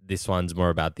this one's more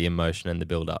about the emotion and the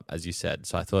build-up, as you said.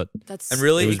 So I thought And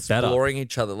really it was exploring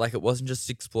each other. Like it wasn't just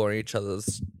exploring each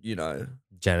other's,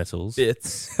 genitals.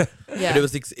 bits. But it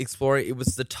was exploring, it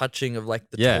was the touching of like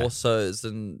the torsos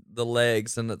and the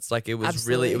legs. And it's like, it was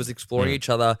really, it was exploring each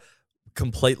other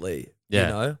completely, you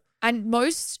know? And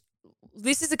this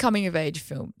is a coming of age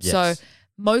film. Yes. So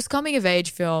most coming of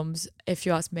age films, if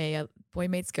you ask me, a boy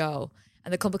meets girl.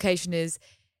 And the complication is,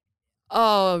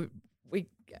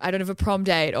 I don't have a prom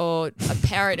date, or a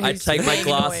parent who's I take my being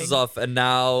glasses annoying. off and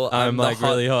now I'm the like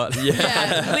really hot.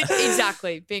 Yeah,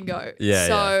 exactly. Bingo. Yeah,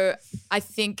 So I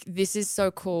think this is so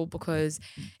cool because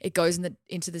it goes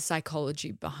into the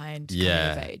psychology behind coming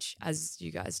of age, as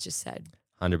you guys just said.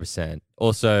 100%.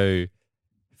 Also,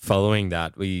 following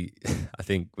that, I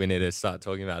think we need to start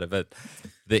talking about it, but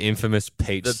the infamous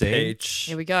peach scene.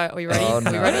 Here we go. Are we ready? Oh, Are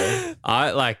we no.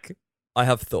 ready? I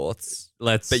have thoughts.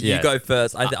 But you go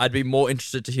first. I'd be more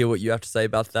interested to hear what you have to say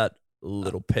about that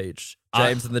little peach.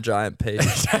 James and the giant peach.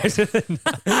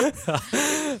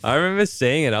 I remember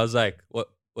seeing it. I was like,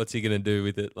 what's he going to do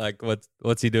with it? Like,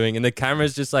 what's he doing? And the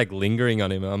camera's just like lingering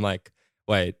on him. And I'm like,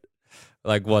 wait,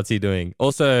 like, what's he doing?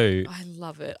 Also, I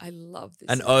love it. I love this.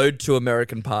 An ode to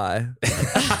American Pie.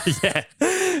 yeah.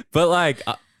 But like,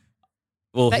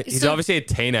 But he's so- obviously a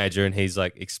teenager and he's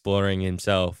like exploring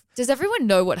himself. Does everyone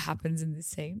know what happens in this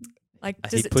scene? Like,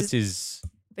 He puts his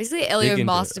Basically, Elio Dig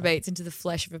into it. masturbates into the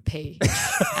flesh of a pea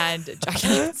and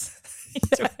ejaculates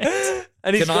into it.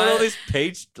 And he's got all this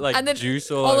peach And then juice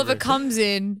all Oliver over. comes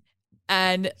in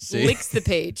and See? licks the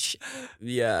peach,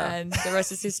 Yeah. and the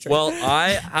rest is history. Well,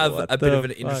 I have What a bit the of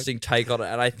an fuck? interesting take on it,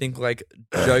 and I think like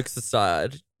jokes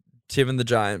aside, Tim and the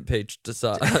Giant Peach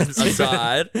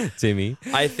aside, Timmy.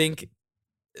 I think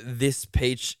this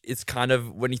peach is kind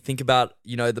of when you think about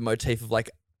the motif of like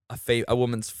a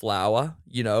woman's flower,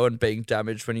 and being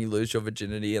damaged when you lose your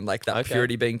virginity and like that Okay.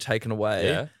 purity being taken away.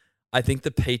 Yeah. I think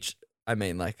the peach. I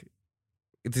mean, like.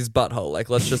 It's his butthole. Like,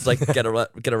 let's just like get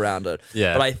around it.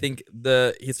 Yeah. But I think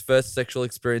his first sexual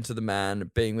experience with a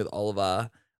man being with Oliver,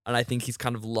 and I think he's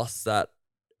kind of lost that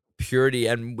purity,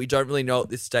 and we don't really know at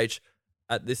this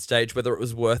stage whether it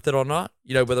was worth it or not.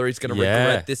 Whether he's going to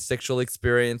regret this sexual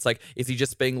experience. Like, is he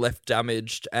just being left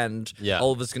damaged, and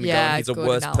Oliver's going to go and he's a good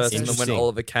worse analysis. person than when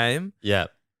Oliver came? Yeah.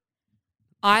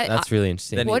 I That's really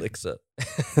interesting. Then he What- licks it.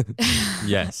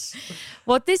 Yes.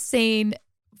 what this scene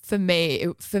for me,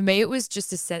 it was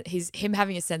just him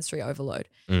having a sensory overload.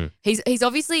 Mm. He's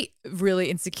obviously really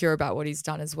insecure about what he's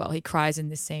done as well. He cries in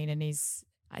this scene, and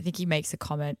I think he makes a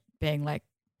comment being like,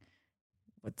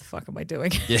 "What the fuck am I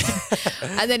doing?" Yeah.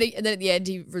 and then at the end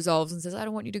he resolves and says, "I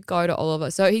don't want you to go to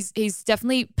Oliver." So he's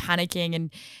definitely panicking,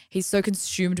 and he's so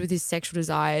consumed with his sexual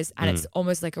desires, and it's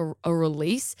almost like a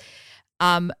release.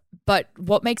 But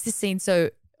what makes this scene so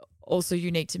also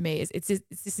unique to me is it's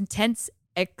this intense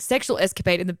sexual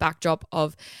escapade in the backdrop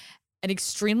of an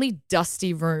extremely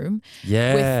dusty room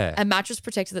with a mattress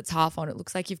protector that's half on. It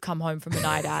looks like you've come home from a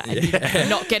night out and you're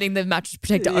not getting the mattress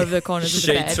protector over the corners of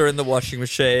the bed. Sheets are in the washing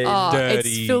machine. Oh, dirty,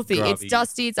 it's filthy. grubby. It's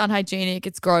dusty. It's unhygienic.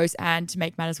 It's gross. And to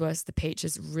make matters worse, the peach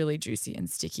is really juicy and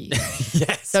sticky.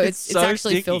 Yes. So it's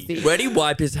actually sticky. filthy. Where'd he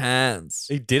wipe his hands?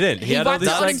 He didn't. He had all wiped it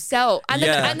this on like, himself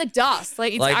and the dust.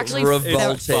 Like it's Like actually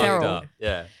revolting. feral. up.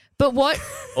 Yeah. But what?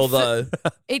 Although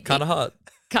kind of hot.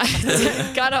 kind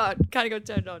of got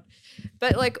turned on.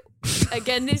 But like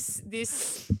again,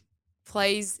 this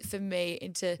plays for me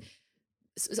into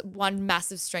one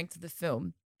massive strength of the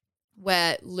film,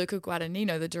 where Luca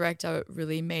Guadagnino, the director,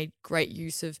 really made great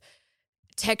use of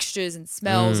textures and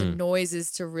smells and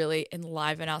noises to really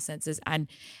enliven our senses and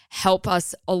help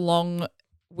us along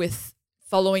with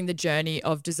following the journey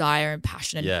of desire and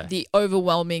passion and the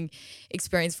overwhelming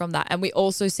experience from that. And we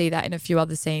also see that in a few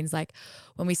other scenes, like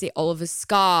when we see Oliver's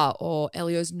scar or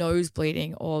Elio's nose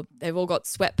bleeding, or they've all got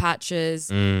sweat patches.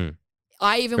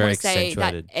 I even Very want to say that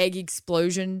accentuated. egg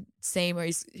explosion scene where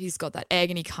he's got that egg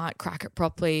and he can't crack it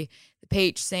properly. The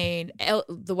peach scene,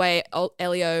 the way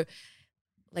Elio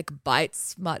like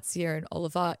bites Marzia and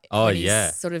Oliver when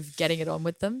he's sort of getting it on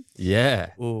with them. Yeah.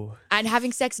 Ooh. And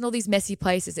having sex in all these messy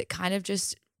places, it kind of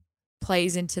just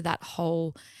plays into that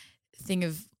whole thing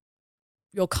of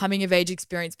your coming of age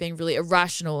experience being really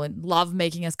irrational and love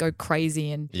making us go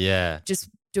crazy and just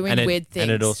doing weird things.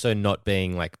 And it also not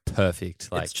being like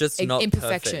perfect. Like It's just not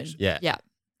imperfection. perfect. Yeah. Yeah.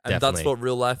 And Definitely. that's what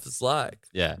real life is like.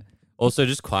 Yeah. Also,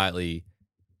 just quietly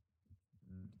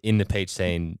in the peach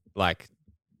scene, like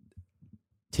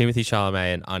Timothy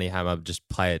Chalamet and Arnie Hammer just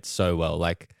play it so well.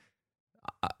 Like,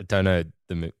 I don't know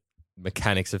the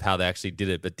mechanics of how they actually did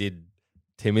it, but did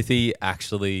Timothy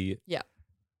actually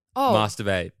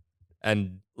masturbate?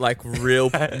 And Like real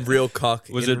cock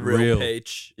was in it real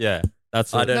peach. Yeah.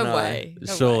 That's I what, don't No know. way.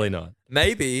 No surely way. not.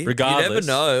 Maybe. Regardless. You never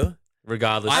know.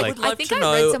 Regardless, I like would love I think to I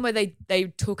know- read somewhere they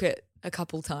took it a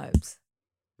couple times.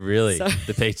 really So-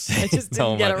 the peach scene. just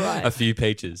didn't get it right. A few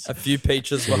peaches. A few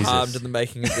peaches were Jesus. harmed in the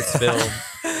making of this film.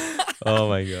 Oh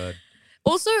my god.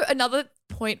 Also, another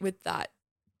point with that,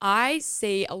 I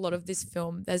see a lot of this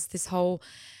film, there's this whole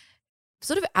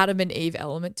sort of Adam and Eve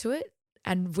element to it.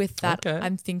 And with that, Okay.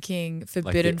 I'm thinking Like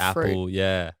forbidden the fruit. apple,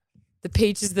 yeah. The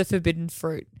peach is the forbidden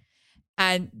fruit.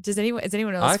 And is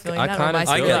anyone else I feeling I that? kind Or of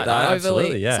am I feel get that. Absolutely,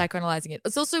 overly yeah. psychoanalyzing it?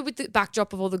 It's also with the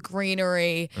backdrop of all the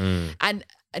greenery. And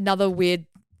another weird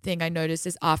thing I noticed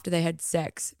is after they had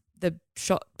sex, the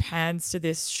shot pans to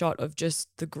this shot of just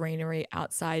the greenery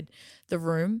outside the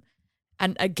room.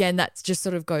 And again, that just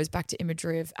sort of goes back to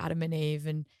imagery of Adam and Eve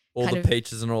and All kind the of,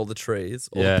 peaches and all the trees.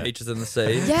 All Yeah. the peaches in the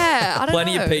sea. Yeah, I don't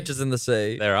Plenty know. of peaches in the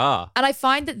sea. There are. And I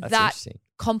find that That's that interesting.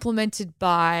 complemented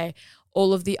by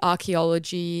all of the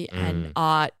archaeology and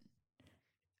art,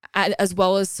 as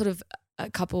well as sort of a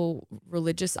couple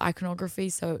religious iconography.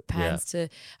 So it pans to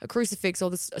a crucifix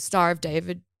or a Star of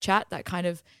David chat. That kind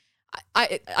of,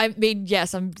 I mean,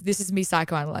 yes, this is me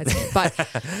psychoanalyzing it, but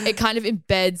it kind of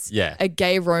embeds a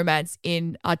gay romance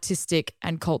in artistic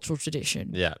and cultural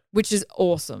tradition. Yeah. Which is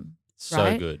awesome. So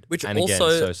right? good. Which and also,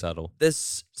 again, so subtle.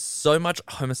 There's so much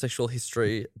homosexual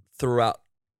history throughout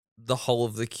the whole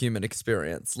of the human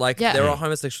experience. Like Yeah. there are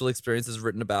homosexual experiences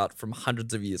written about from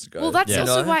hundreds of years ago. Well, that's you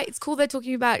also know? why it's cool they're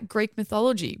talking about Greek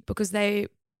mythology because they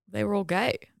were all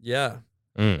gay. Yeah.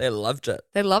 Mm. They loved it.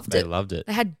 They loved They it. loved it.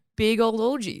 They had big old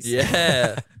orgies.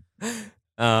 Yeah.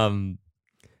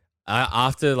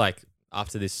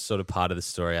 After this sort of part of the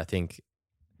story, I think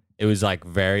it was like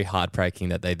very heartbreaking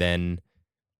that they then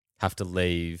have to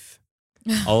leave.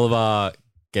 Oliver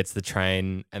gets the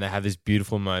train and they have this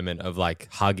beautiful moment of like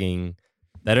hugging.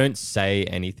 They don't say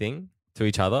anything to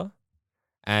each other.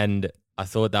 And I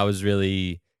thought that was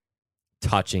really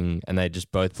touching and they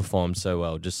just both performed so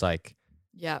well. Just like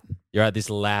Yeah. you're at this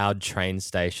loud train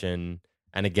station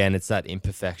and again, it's that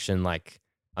imperfection. Like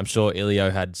I'm sure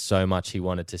Ilio had so much he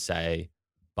wanted to say,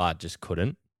 but just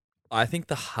couldn't. I think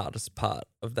the hardest part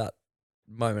of that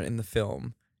moment in the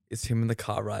film is him in the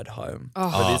car ride home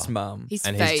with his mum. His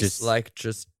And face. he's just Like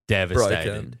just devastated.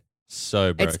 broken.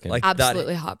 So broken. It's Like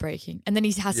absolutely heartbreaking. And then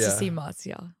he has to Yeah. see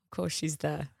Marcia. Of course, she's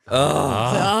there.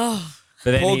 Oh.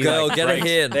 But then Poor he, girl, like, get her breaks-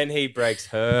 in. Then he breaks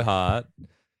her heart.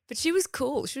 But she was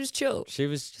cool. She was chill.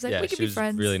 She's like, we could she be was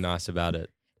friends. really nice about it.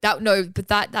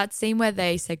 That scene where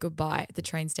they say goodbye at the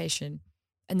train station,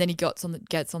 and then he gets on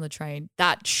the train.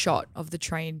 That shot of the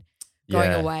train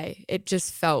going Yeah. away, it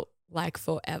just felt like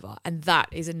forever. And that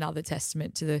is another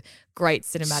testament to the great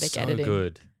cinematic So editing.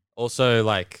 good. Also,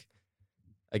 like,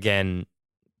 again,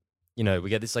 you know, we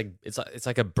get this like it's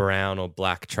like a brown or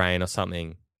black train or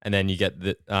something, and then you get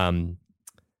the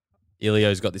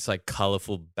Ilio's got this like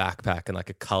colorful backpack and like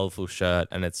a colorful shirt,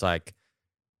 and it's like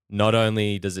not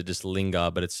only does it just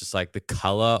linger, but it's just like the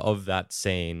color of that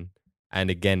scene, and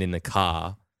again in the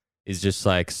car is just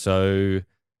like so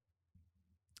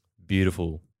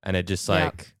beautiful, and it just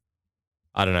like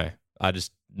I don't know, I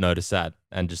just noticed that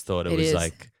and just thought it was is.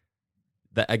 like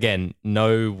that again.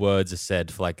 No words are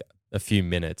said for like a few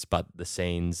minutes, but the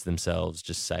scenes themselves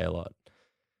just say a lot.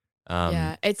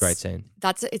 It's great scene.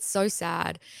 It's so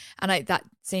sad, and that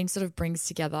scene sort of brings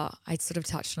together. I sort of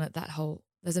touched on it. That whole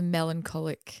there's a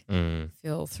melancholic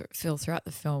feel throughout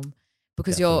the film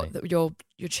because you're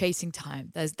chasing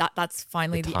time. There's that's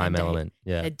finally the time end date. element.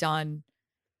 Yeah, They're done,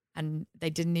 and they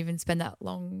didn't even spend that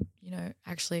long,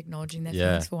 actually acknowledging their Yeah.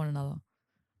 feelings for one another.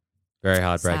 very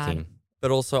heartbreaking. Sad. But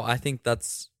also, I think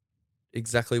that's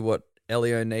exactly what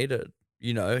Elio needed.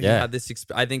 You know, he Yeah. had this.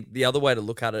 I think the other way to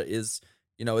look at it is,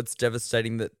 it's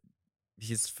devastating that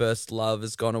his first love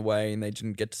has gone away and they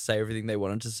didn't get to say everything they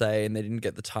wanted to say and they didn't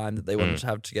get the time that they wanted to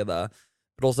have together.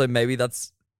 But also, maybe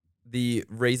that's the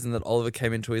reason that Oliver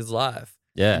came into his life.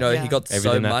 Yeah. He got so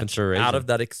Everything happens much for a out reason. of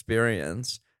that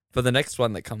experience for the next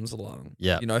one that comes along.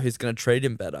 Yeah. Who's going to treat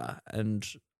him better. And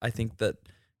I think that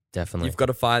Definitely. you've got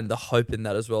to find the hope in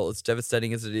that as well, as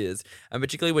devastating as it is. And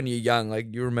particularly when you're young,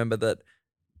 like you remember that,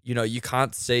 you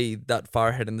can't see that far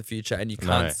ahead in the future and you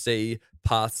can't No. see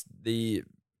past the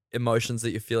emotions that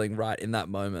you're feeling right in that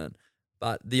moment.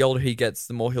 But the older he gets,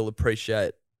 the more he'll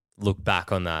appreciate Look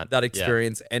back on that. that Yeah.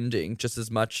 experience ending just as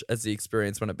much as the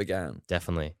experience when it began.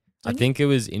 Definitely. I think it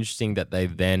was interesting that they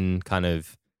then kind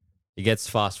of, he gets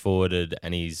fast forwarded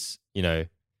and he's, you're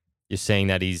seeing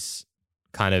that he's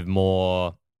kind of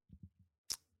more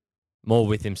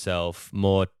with himself,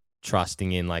 more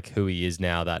trusting in like who he is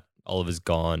now that Oliver's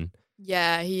gone.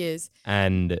 Yeah, he is.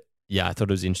 And yeah, I thought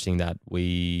it was interesting that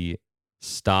we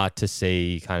start to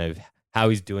see kind of how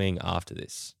he's doing after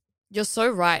this. You're so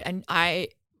right. And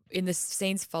in the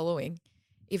scenes following,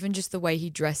 even just the way he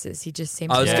dresses, he just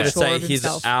seems I was more going to sure say of his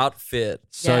himself. outfit.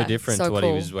 So Yeah, different so to what cool.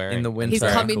 he was wearing In the winter. He's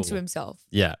Very come cool. into himself.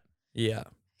 Yeah. Yeah.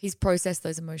 He's processed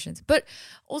those emotions. But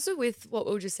also with what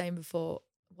we were just saying before,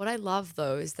 what I love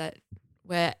though is that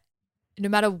where no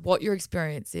matter what your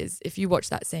experience is, if you watch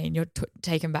that scene, you're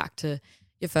taken back to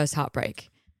your first heartbreak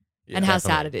and how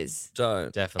sad it is.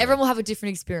 Don't. Definitely. Everyone will have a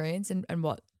different experience and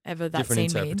whatever that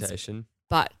Different scene means. interpretation.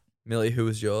 But Millie, who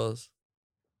was yours?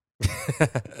 save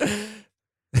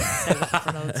that for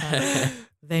another time.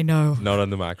 They know. Not on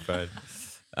the microphone.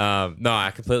 No,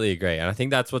 I completely agree. And I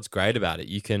think that's what's great about it.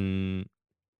 You can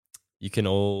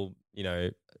all,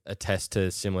 attest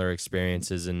to similar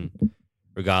experiences and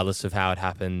regardless of how it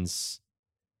happens,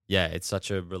 yeah, it's such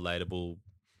a relatable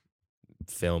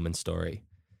film and story.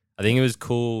 I think it was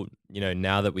cool,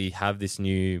 now that we have this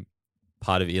new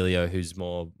part of Elio who's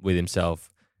more with himself.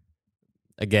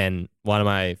 Again, one of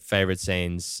my favorite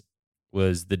scenes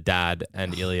was the dad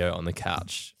and Elio on the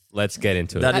couch. Let's get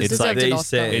into it. That is is like the Oscar.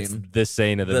 scene. It's the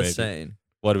scene of the movie. scene.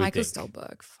 What do we Michael think?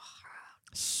 Stolberg.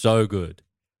 So good.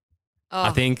 Oh,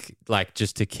 I think, like,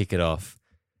 just to kick it off,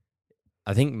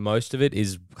 I think most of it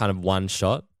is kind of one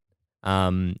shot.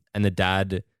 And the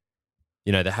dad,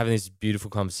 they're having this beautiful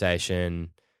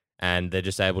conversation and they're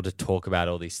just able to talk about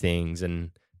all these things,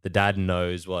 and the dad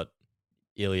knows what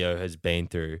Elio has been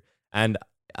through. And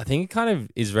I think it kind of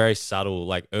is very subtle.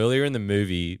 Like earlier in the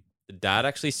movie, the dad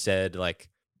actually said, like,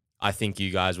 I think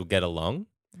you guys will get along.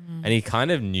 And he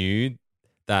kind of knew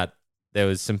that there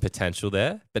was some potential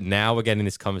there. But now we're getting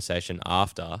this conversation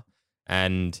after,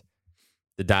 and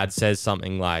the dad says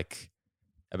something like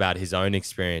about his own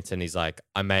experience, and he's like,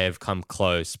 I may have come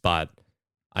close, but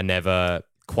I never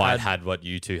quite had what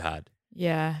you two had.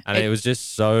 Yeah. And it was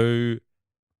just so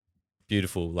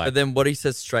beautiful. Like, but then what he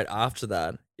says straight after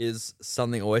that is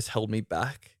something always held me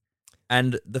back.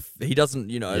 And he doesn't,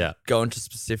 go into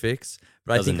specifics.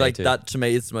 But I think like that to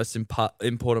me is the most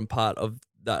important part of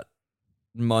that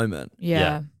moment.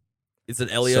 Yeah. Is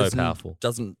that Elio so powerful.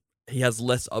 He has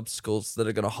less obstacles that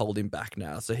are going to hold him back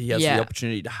now. So he has the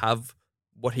opportunity to have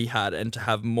what he had and to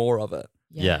have more of it.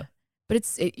 Yeah. But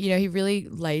he really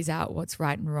lays out what's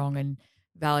right and wrong and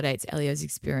validates Elio's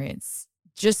experience.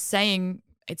 Just saying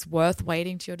it's worth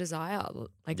waiting to your desire.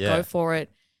 Like, go for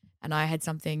it. And I had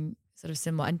something sort of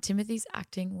similar. And Timothy's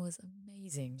acting was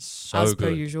amazing. So as good.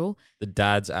 per usual. The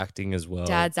dad's acting as well.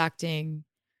 Dad's acting.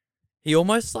 He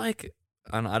almost like,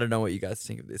 and I don't know what you guys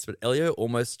think of this, but Elio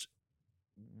almost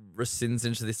rescinds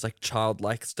into this like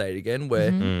childlike state again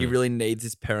where he really needs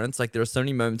his parents. Like there are so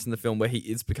many moments in the film where he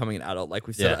is becoming an adult. Like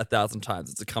we've said it 1,000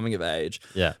 times. It's a coming of age.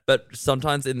 Yeah. But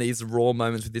sometimes in these raw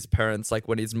moments with his parents, like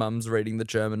when his mum's reading the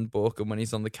German book and when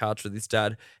he's on the couch with his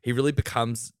dad, he really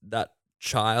becomes that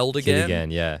child again. Kid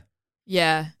again, yeah.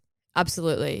 Yeah,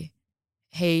 absolutely.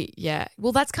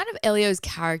 Well, that's kind of Elio's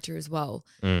character as well.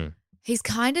 He's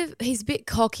a bit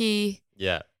cocky.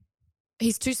 Yeah.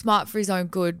 He's too smart for his own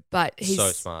good, but he's so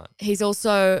smart. He's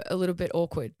also a little bit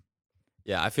awkward.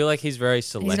 Yeah, I feel like he's very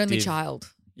selective. He's an only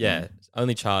child. Yeah,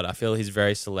 only child. I feel he's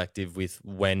very selective with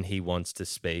when he wants to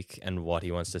speak and what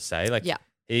he wants to say. Like,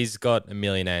 he's got a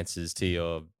million answers to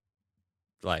your,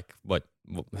 like,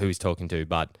 who he's talking to.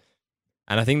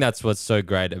 And I think that's what's so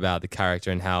great about the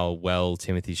character and how well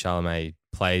Timothée Chalamet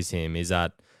plays him is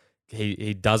that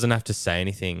he doesn't have to say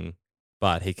anything,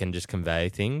 but he can just convey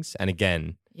things. And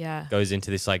again, goes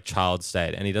into this like child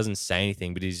state, and he doesn't say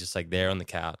anything, but he's just like there on the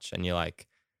couch, and you're like,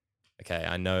 okay,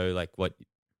 I know like what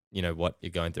you're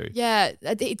going through. Yeah,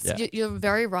 you're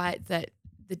very right that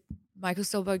Michael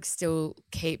Stolberg still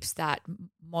keeps that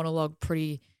monologue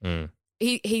pretty.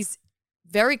 He's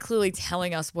very clearly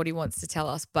telling us what he wants to tell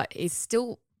us, but he's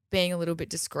still being a little bit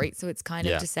discreet. So it's kind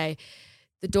of to say,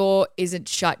 the door isn't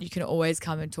shut. You can always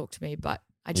come and talk to me, but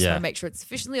I just want to make sure it's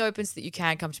sufficiently open so that you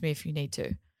can come to me if you need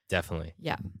to. Definitely.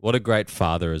 Yeah. What a great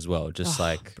father as well. Just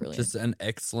brilliant. Just an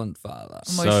excellent father.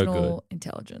 Emotional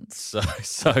intelligence.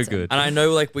 So good. And I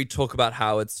know like we talk about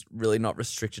how it's really not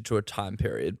restricted to a time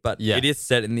period, but it is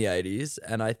set in the 80s.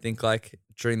 And I think like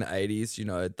during the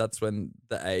 80s, that's when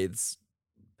the AIDS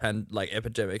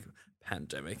pandemic,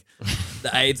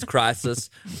 the AIDS crisis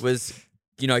was,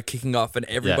 kicking off, and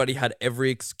everybody had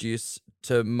every excuse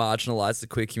to marginalize the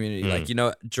queer community. Like,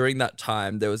 during that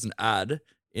time, there was an ad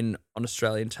on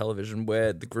Australian television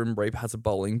where the Grim Reaper has a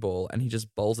bowling ball and he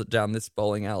just bowls it down this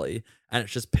bowling alley, and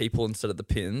it's just people instead of the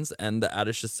pins, and the ad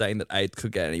is just saying that AIDS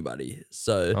could get anybody.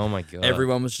 So oh my God.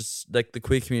 Everyone was just like, the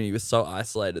queer community was so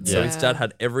isolated. So his dad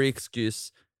had every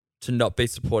excuse to not be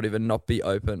supportive and not be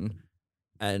open.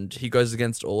 And he goes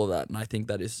against all of that. And I think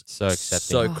that is so accepting.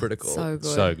 So critical. So good.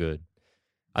 So good.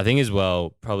 I think as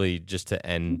well, probably just to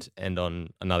end on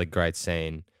another great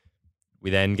scene,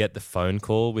 we then get the phone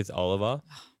call with Oliver,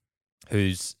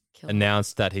 who's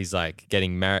announced that he's like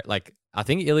getting married. Like, I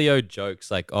think Elio jokes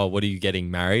like, oh, what are you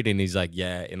getting married? And he's like,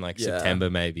 yeah, in like September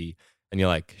maybe. And you're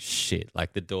like, shit,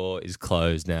 like the door is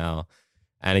closed now.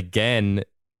 And again,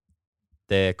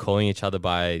 they're calling each other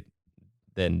by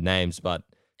their names, but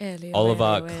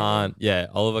Oliver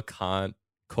can't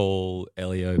call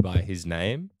Elio by his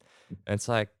name. And it's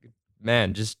like,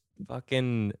 man, just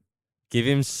fucking give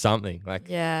him something. Like,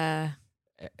 yeah,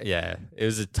 it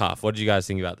was tough. What did you guys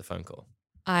think about the phone call?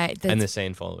 And the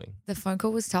scene following? The phone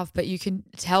call was tough, but you can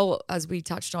tell, as we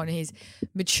touched on, he's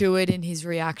matured in his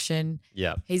reaction.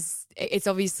 Yeah. It's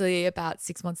obviously about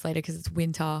 6 months later because it's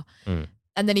winter. And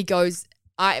then he goes,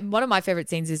 one of my favorite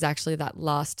scenes is actually that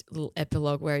last little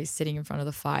epilogue where he's sitting in front of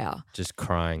the fire. Just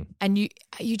crying. And you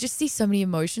just see so many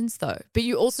emotions though. But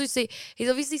you also see he's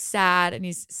obviously sad and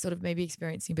he's sort of maybe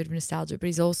experiencing a bit of nostalgia, but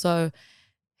he's also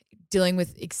dealing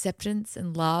with acceptance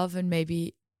and love and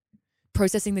maybe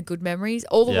processing the good memories.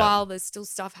 All the while there's still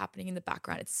stuff happening in the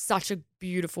background. It's such a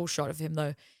beautiful shot of him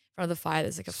though, in front of the fire.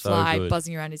 There's like a So fly good.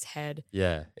 buzzing around his head.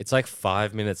 Yeah. It's like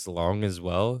 5 minutes long as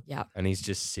well. Yeah. And he's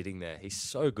just sitting there. He's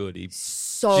so good.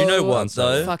 So Do you know what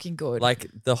though? fucking good. Like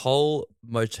the whole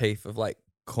motif of like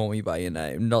 "Call Me by Your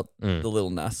Name," not the Lil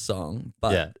Nas song,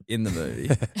 but in the movie,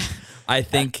 I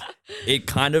think it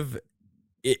kind of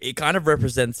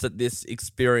represents that this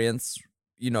experience,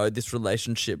 this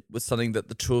relationship was something that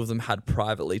the two of them had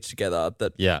privately together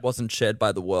that wasn't shared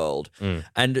by the world.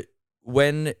 And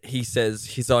when he says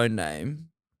his own name,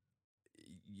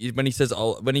 when he says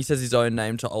his own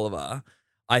name to Oliver,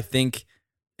 I think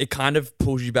it kind of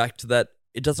pulls you back to that.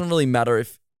 It doesn't really matter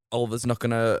if Oliver's not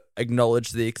going to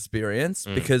acknowledge the experience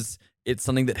because it's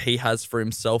something that he has for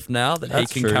himself now that he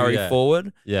can carry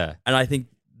forward. Yeah. And I think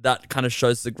that kind of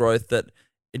shows the growth that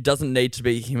it doesn't need to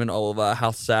be him and Oliver,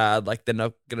 how sad, like they're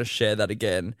not going to share that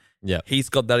again. Yeah. He's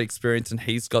got that experience and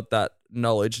he's got that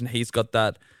knowledge and he's got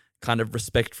that kind of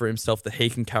respect for himself that he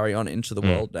can carry on into the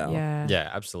world now. Yeah. Yeah,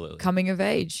 absolutely. Coming of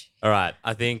age. All right.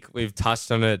 I think we've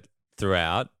touched on it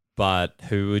throughout, but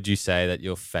who would you say that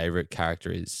your favorite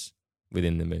character is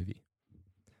within the movie?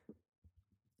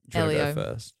 Do you wanna Elio. go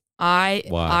first?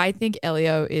 I think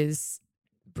Elio is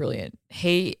brilliant.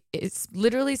 He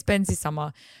literally spends his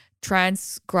summer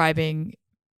transcribing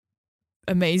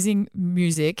amazing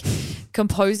music,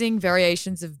 composing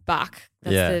variations of Bach.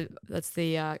 That's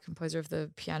the composer of the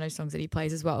piano songs that he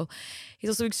plays as well. He's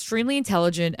also extremely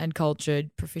intelligent and cultured,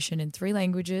 proficient in 3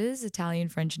 languages, Italian,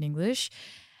 French, and English.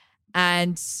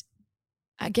 And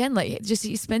again, like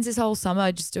he spends his whole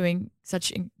summer just doing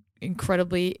such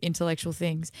incredibly intellectual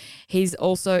things. His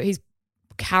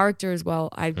character as well.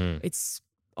 It's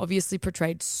obviously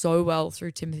portrayed so well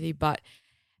through Timothy, but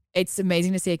it's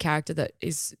amazing to see a character that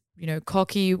is,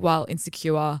 cocky while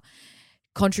insecure,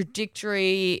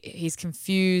 contradictory. He's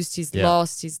confused, he's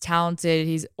lost, he's talented,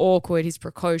 he's awkward, he's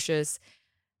precocious.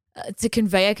 To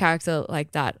convey a character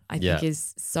like that, I think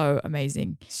is so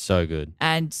amazing. So good.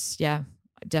 And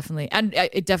definitely. And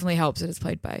it definitely helps that it's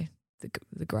played by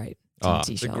the great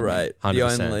Timothy The Chalamet. great, 100%. the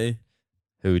only.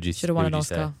 Who would you Should have won who an would you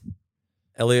say? Oscar.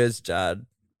 Elio's dad.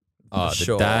 Oh, for the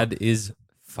sure. dad is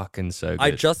fucking so good.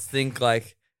 I just think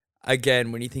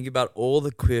again, when you think about all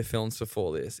the queer films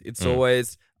before this, it's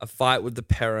always a fight with the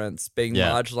parents, being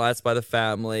marginalized by the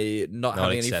family, not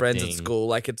having any friends at accepting. school.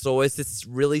 Like it's always this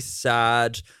really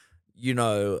sad,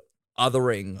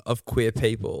 othering of queer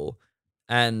people.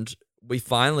 And we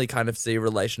finally kind of see a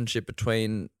relationship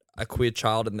between a queer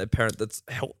child and their parent that's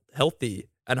healthy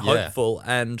and hopeful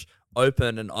and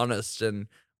open and honest. And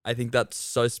I think that's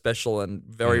so special and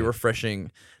very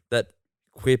refreshing that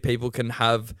queer people can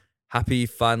have happy,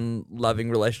 fun, loving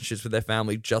relationships with their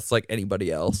family just like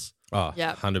anybody else. Oh,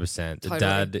 Yep. 100%. The Totally.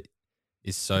 dad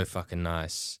is so fucking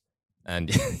nice.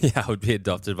 And I would be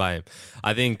adopted by him.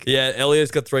 I think. Yeah, Elio's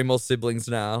got 3 more siblings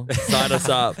now. Sign us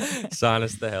up. Sign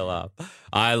us the hell up.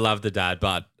 I love the dad,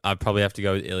 but I'd probably have to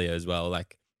go with Ilya as well.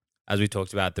 Like, as we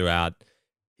talked about throughout,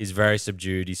 he's very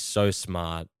subdued. He's so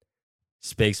smart,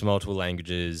 speaks multiple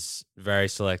languages, very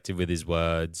selective with his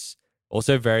words,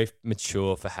 also very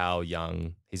mature for how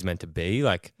young he's meant to be.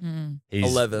 Like,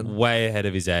 he's 11. way ahead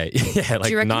of his age. Yeah,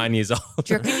 like 9 years old.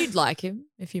 Do you reckon you'd like him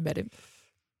if you met him?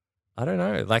 I don't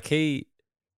know. Like he's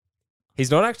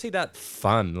not actually that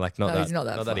fun. Like No, he's not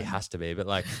that not that he fun. has to be, but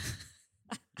like,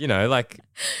 like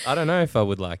I don't know if I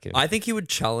would like him. I think he would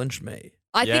challenge me.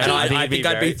 I Yeah, think and he, I think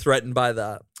I'd be threatened by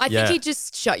that. I think Yeah. he'd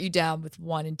just shut you down with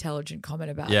one intelligent comment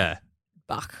about Yeah,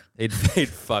 Buck. he'd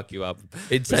fuck you up.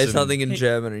 He'd say something in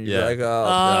German and you'd Yeah. be like, oh,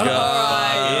 all God.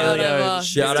 right, whatever.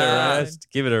 Shut give it a up. rest.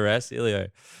 Give it a rest, Ilio.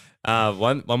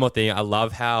 One more thing. I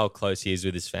love how close he is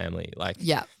with his family. Like,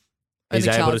 Yeah. he's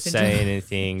Only able to child syndrome. say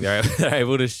anything. They're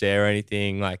able to share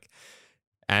anything. Like,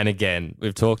 and again,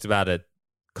 we've talked about it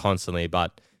constantly,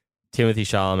 but Timothy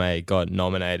Chalamet got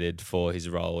nominated for his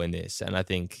role in this, and I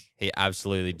think he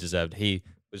absolutely deserved. He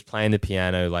was playing the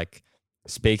piano, like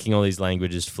speaking all these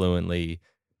languages fluently.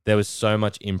 There was so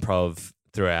much improv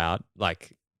throughout.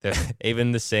 Like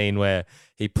even the scene where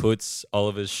he puts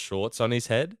Oliver's shorts on his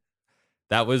head,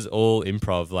 that was all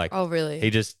improv. Like, Oh, really? he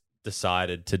just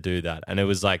decided to do that, and it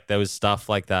was like there was stuff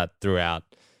like that throughout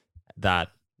that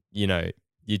you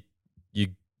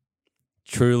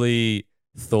truly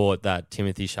thought that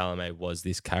Timothy Chalamet was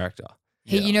this character.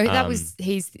 He's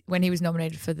when he was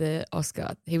nominated for the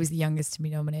Oscar, he was the youngest to be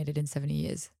nominated in 70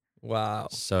 years. Wow.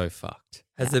 So fucked.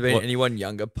 Has there been What- anyone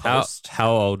younger post?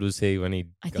 How old was he when he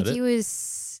I got think it? he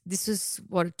was. This was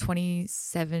what a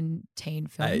 2017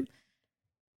 film. 8.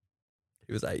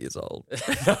 He was 8 years old. I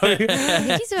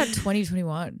think he's about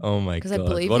 2021. Oh my god! Because I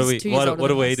believe what he's 2 years older what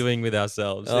are than we us. doing with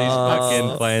ourselves? He's Oh.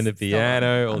 fucking playing the Stop.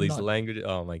 piano, all I'm these not- languages.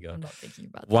 Oh my god! I'm not thinking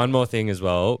about that. One more thing as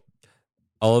well.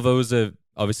 Oliver was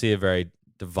obviously a very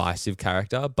divisive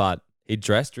character, but he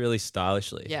dressed really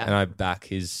stylishly. Yeah. And I back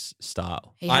his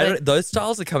style. He had a- Those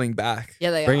styles are coming back.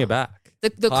 yeah, they Bring are. it back.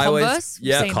 The Highways- Converse. we've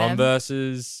yeah, seen them.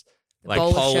 Converses, like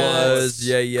bowler Polos, shirts.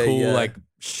 yeah, cool yeah. like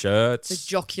shirts. The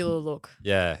jocular look.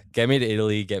 Yeah. Get me to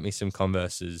Italy, get me some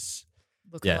Converses.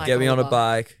 Looking Yeah. like Get me on a Oliver.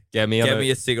 bike. Get me Get me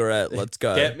a cigarette. Let's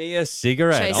go. Get me a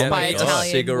cigarette. Chased Oh by my an God.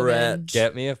 Italian Cigarette. woman.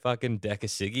 Get me a fucking deck of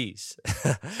ciggies.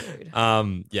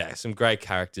 Yeah, some great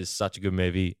characters. Such a good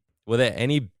movie. Were there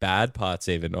any bad parts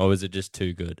even, or was it just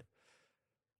too good?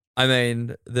 I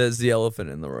mean, there's the elephant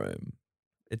in the room.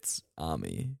 It's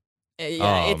Army.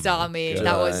 Yeah, Oh it's my Army. God.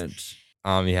 That was. Don't.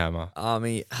 Army Hammer.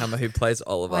 Army Hammer, who plays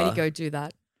Oliver. Why'd he go do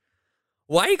that?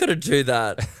 Why you gotta do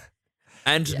that?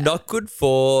 And Yeah. not good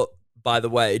for, by the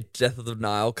way, Death of the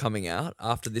Nile coming out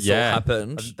after this all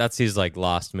happened. That's his like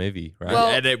last movie, right? Well-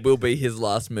 And it will be his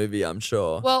last movie, I'm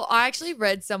sure. Well, I actually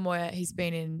read somewhere he's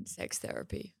been in sex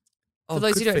therapy. For Oh,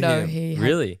 those good who don't for know, him. he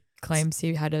Really? claims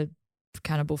he had a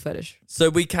cannibal fetish. So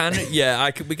we can,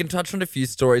 we can touch on a few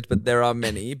stories, but there are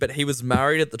many. But he was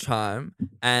married at the time,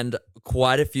 and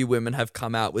quite a few women have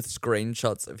come out with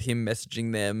screenshots of him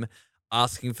messaging them,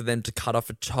 asking for them to cut off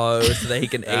a toe so that he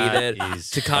can eat That it, is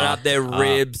to cut out their fucked up.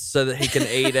 ribs so that he can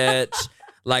eat it.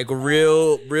 Like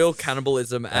real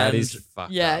cannibalism. That and is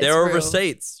fucked Yeah, up. it's there are real.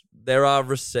 receipts. There are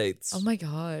receipts. Oh my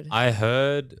God. I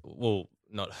heard, well,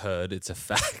 not heard, it's a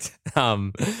fact.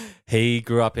 He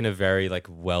grew up in a very like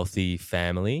wealthy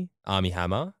family, Army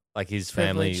Hammer. Like his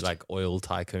family, Privileged. like oil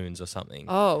tycoons or something.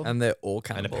 Oh. And they're all And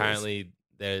cannibals. apparently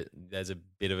there's a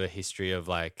bit of a history of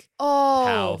like Oh.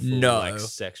 powerful, No. like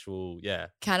sexual, yeah.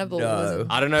 Cannibalism.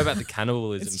 I don't know about the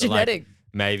cannibalism, It's but like genetic.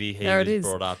 maybe he There it was is.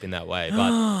 brought up in that way.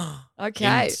 But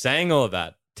Okay. in saying all of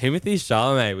that, Timothy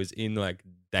Chalamet was in like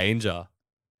danger.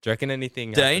 Do you reckon anything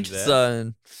happened Danger there?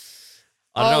 zone.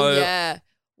 I don't Oh know. yeah.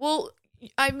 Well,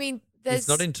 I mean, there's. He's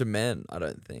not into men, I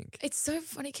don't think. It's so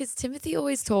funny because Timothy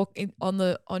always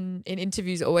in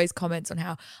interviews always comments on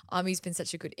how Army's been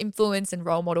such a good influence and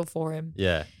role model for him.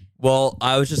 Yeah. Well,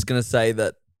 I was just gonna say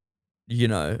that,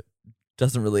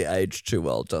 doesn't really age too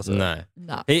well, does it? No.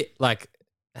 No. He like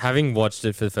having watched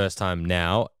it for the first time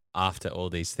now after all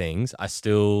these things, I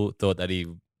still thought that he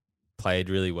played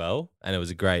really well and it was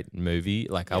a great movie.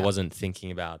 Like I Yeah. wasn't thinking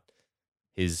about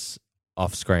his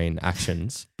off-screen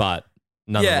actions, but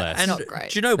nonetheless. Yeah, and Not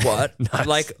great. do you know what? Nice.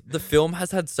 Like the film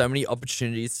has had so many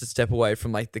opportunities to step away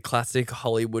from like the classic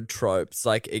Hollywood tropes.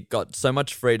 Like it got so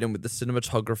much freedom with the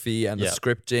cinematography and the Yep.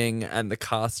 scripting and the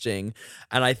casting.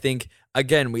 And I think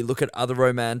again, we look at other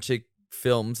romantic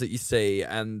films that you see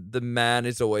and the man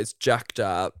is always jacked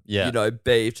up, Yeah.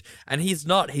 beefed. And he's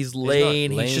not. He's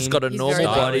lean. He's just lean. got a He's normal very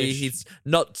body. stylish. He's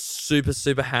not super,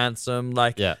 super handsome.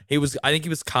 Like Yeah. I think he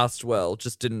was cast well,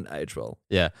 just didn't age well.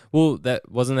 Yeah. Well, that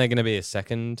wasn't there going to be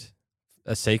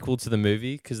a sequel to the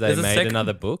movie because they There's a made second-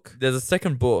 another book There's a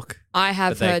second book. I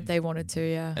have But they- heard they wanted to.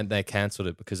 Yeah. and they cancelled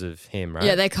it because of him, right?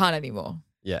 Yeah, they can't anymore.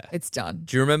 yeah. It's done.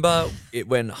 Do you remember it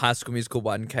when High School Musical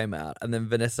 1 came out and then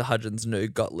Vanessa Hudgens'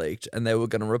 nude got leaked and they were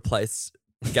going to replace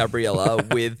Gabriella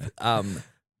with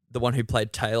the one who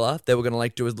played Taylor? They were going to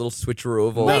like do a little switcheroo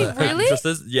of all Wait, the really?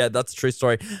 actresses. Yeah, that's a true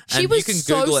story. She and was you can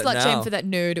so Google it slut now. shamed for that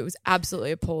nude. It was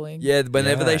absolutely appalling. Yeah,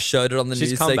 whenever Yeah. they showed it on the She's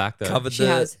news, come they back, though. covered She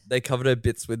has. they covered her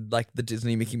bits with like the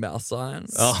Disney Mickey Mouse sign.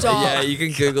 Oh. Stop. Yeah, you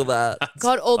can Google that.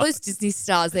 God, all those Disney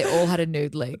stars, they all had a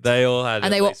nude leak. They all had and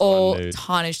at they were least one all nude.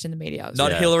 tarnished in the media. It was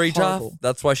Not Yeah. Hillary Duff. horrible.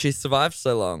 That's why she survived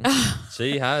so long.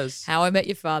 She has. How I Met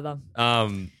Your Father.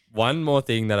 One more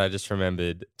thing that I just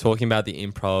remembered talking about the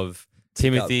improv.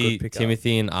 Timothy good pick up.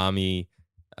 Timothy and Army,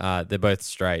 they're both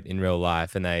straight in real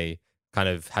life, and they kind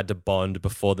of had to bond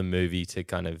before the movie to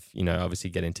kind of obviously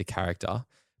get into character.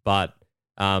 But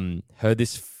heard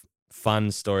this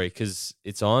fun story because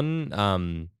it's on I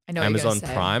know what you're Amazon gonna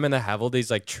say. Prime, and they have all these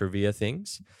like trivia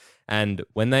things. And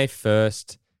when they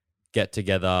first get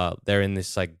together, they're in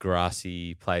this like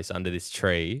grassy place under this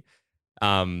tree.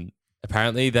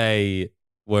 Apparently they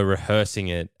were rehearsing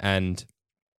it, and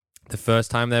the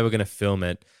first time they were going to film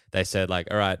it, they said like,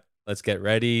 all right, let's get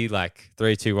ready. Like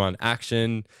 3, 2, 1,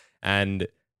 action. And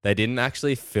they didn't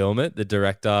actually film it. The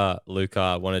director,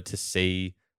 Luca, wanted to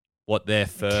see what their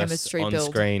first chemistry build.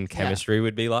 on-screen Yeah. chemistry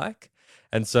would be like.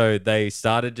 And so they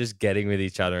started just getting with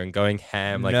each other and going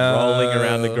ham, like No. rolling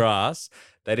around the grass.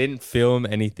 They didn't film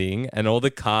anything, and all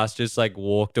the cast just like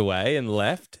walked away and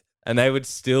left. And they were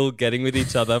still getting with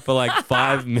each other for like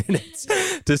 5 minutes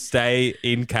to stay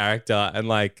in character. And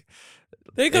like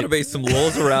There got to be some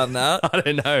laws around that. I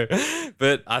don't know.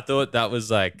 But I thought that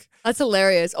was like... That's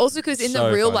hilarious. Also because in So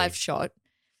the real funny. life shot,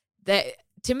 that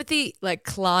Timothy like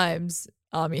climbs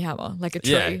Army Hammer like a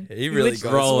tree. Yeah, he really goes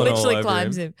rolling all literally over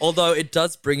climbs him. him. Although it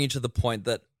does bring you to the point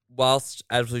that whilst,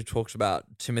 as we talked about,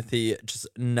 Timothy just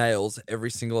nails every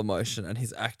single emotion and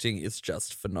his acting is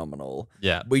just phenomenal.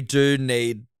 Yeah. We do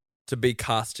need to be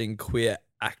casting queer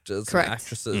actors Correct. and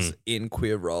actresses in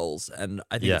queer roles, and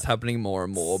I think Yeah. it's happening more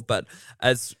and more. But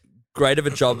as great of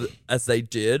a job as they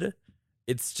did,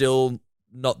 it's still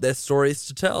not their stories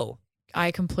to tell.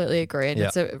 I completely agree, and Yeah.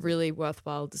 it's a really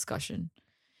worthwhile discussion.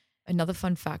 Another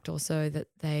fun fact also that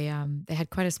they had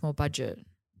quite a small budget.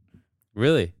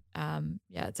 Really?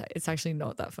 Yeah, it's actually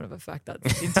not that fun of a fact.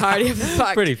 That's the entirety of the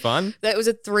fact. Pretty fun. That was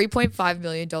a $3.5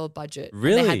 million budget. and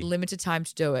Really? they had limited time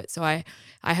to do it. So I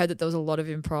heard that there was a lot of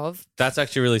improv. That's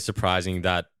actually really surprising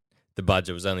that the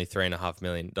budget was only $3.5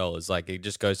 million. Like, it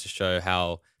just goes to show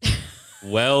how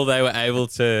well they were able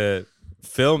to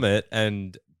film it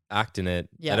and act in it.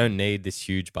 Yeah. They don't need this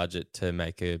huge budget to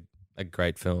make a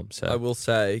great film. So I will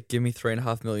say, give me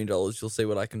 $3.5 million, you'll see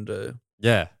what I can do.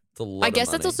 yeah. It's a lot I of guess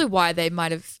that's money. also why they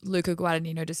might have Luca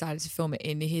Guadagnino decided to film it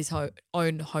in his own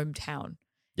hometown,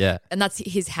 Yeah. and that's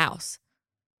his house.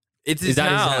 It's Is his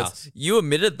that his house. house? You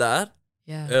admitted that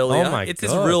Yeah. earlier. Oh my it's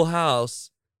his God. real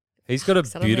house. He's got a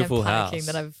Suddenly beautiful I'm panicking house.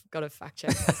 that I've got to fact check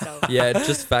myself. Yeah,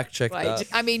 just fact check Wait, that.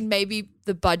 I mean, maybe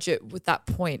the budget with that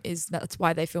point is that's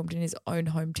why they filmed in his own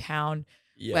hometown,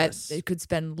 Yes. where they could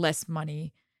spend less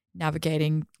money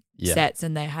navigating Yeah. sets,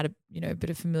 and they had a bit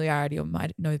of familiarity or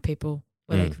might know people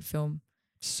where they could film.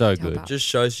 So to help good. out. Just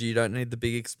shows you don't need the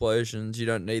big explosions. You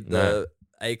don't need the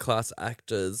A-class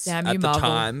actors Damn at you, the Marvel.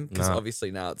 time, because No.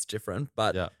 obviously now it's different.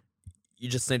 But Yeah. you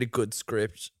just need a good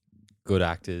script, Good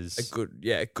actors.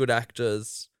 good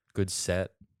actors. Good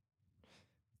set.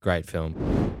 Great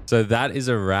film. So that is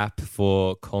a wrap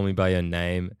for Call Me By Your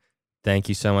Name. Thank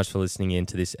you so much for listening in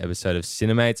to this episode of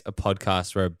Cinemates, a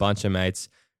podcast where a bunch of mates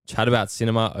chat about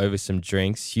cinema over some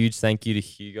drinks. Huge thank you to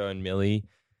Hugo and Millie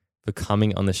for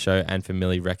coming on the show and for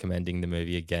Millie recommending the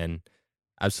movie again.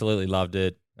 Absolutely loved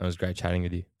it. It was great chatting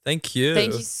with you. Thank you.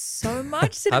 Thank you so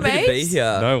much, Cinemates. Happy to be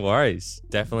here. No worries.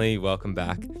 Definitely welcome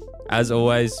back. As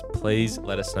always, please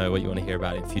let us know what you want to hear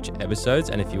about in future episodes.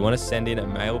 And if you want to send in a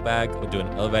mailbag or do an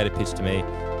elevator pitch to me,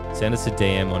 send us a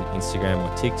DM on Instagram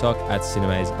or TikTok at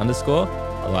cinemaze_.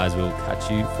 Otherwise, we'll catch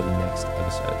you for the next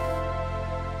episode.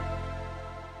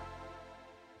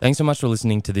 Thanks so much for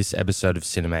listening to this episode of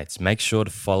Cinemates. Make sure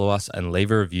to follow us and leave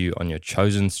a review on your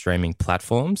chosen streaming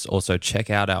platforms. Also,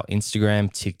 check out our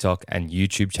Instagram, TikTok, and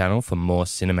YouTube channel for more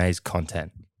Cinemaze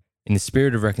content. In the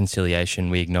spirit of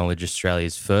reconciliation, we acknowledge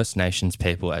Australia's First Nations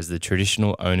people as the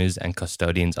traditional owners and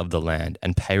custodians of the land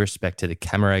and pay respect to the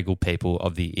Camaragal people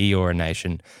of the Eora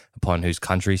Nation upon whose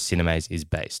country Cinemaze is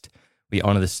based. We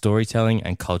honour the storytelling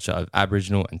and culture of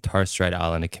Aboriginal and Torres Strait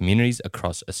Islander communities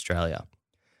across Australia.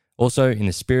 Also, in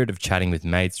the spirit of chatting with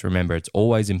mates, remember it's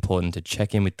always important to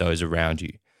check in with those around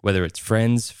you. Whether it's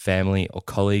friends, family, or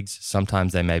colleagues,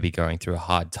 sometimes they may be going through a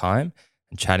hard time,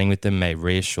 and chatting with them may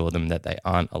reassure them that they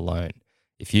aren't alone.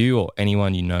 If you or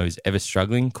anyone you know is ever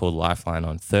struggling, call Lifeline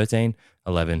on 13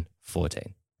 11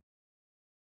 14.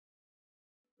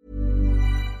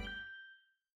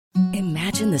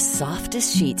 Imagine the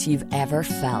softest sheets you've ever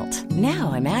felt.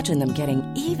 Now imagine them getting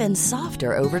even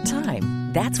softer over time.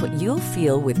 That's what you'll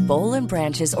feel with Boll &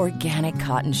 Branch's organic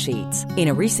cotton sheets. In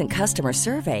a recent customer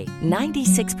survey,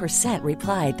 96%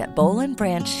 replied that Boll &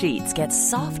 Branch sheets get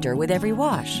softer with every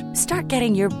wash. Start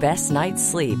getting your best night's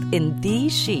sleep in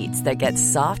these sheets that get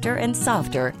softer and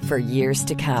softer for years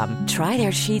to come. Try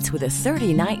their sheets with a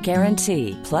 30-night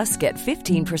guarantee. Plus, get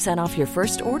 15% off your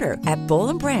first order at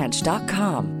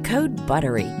bollandbranch.com. Code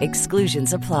BUTTERY.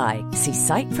 Exclusions apply. See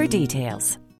site for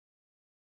details.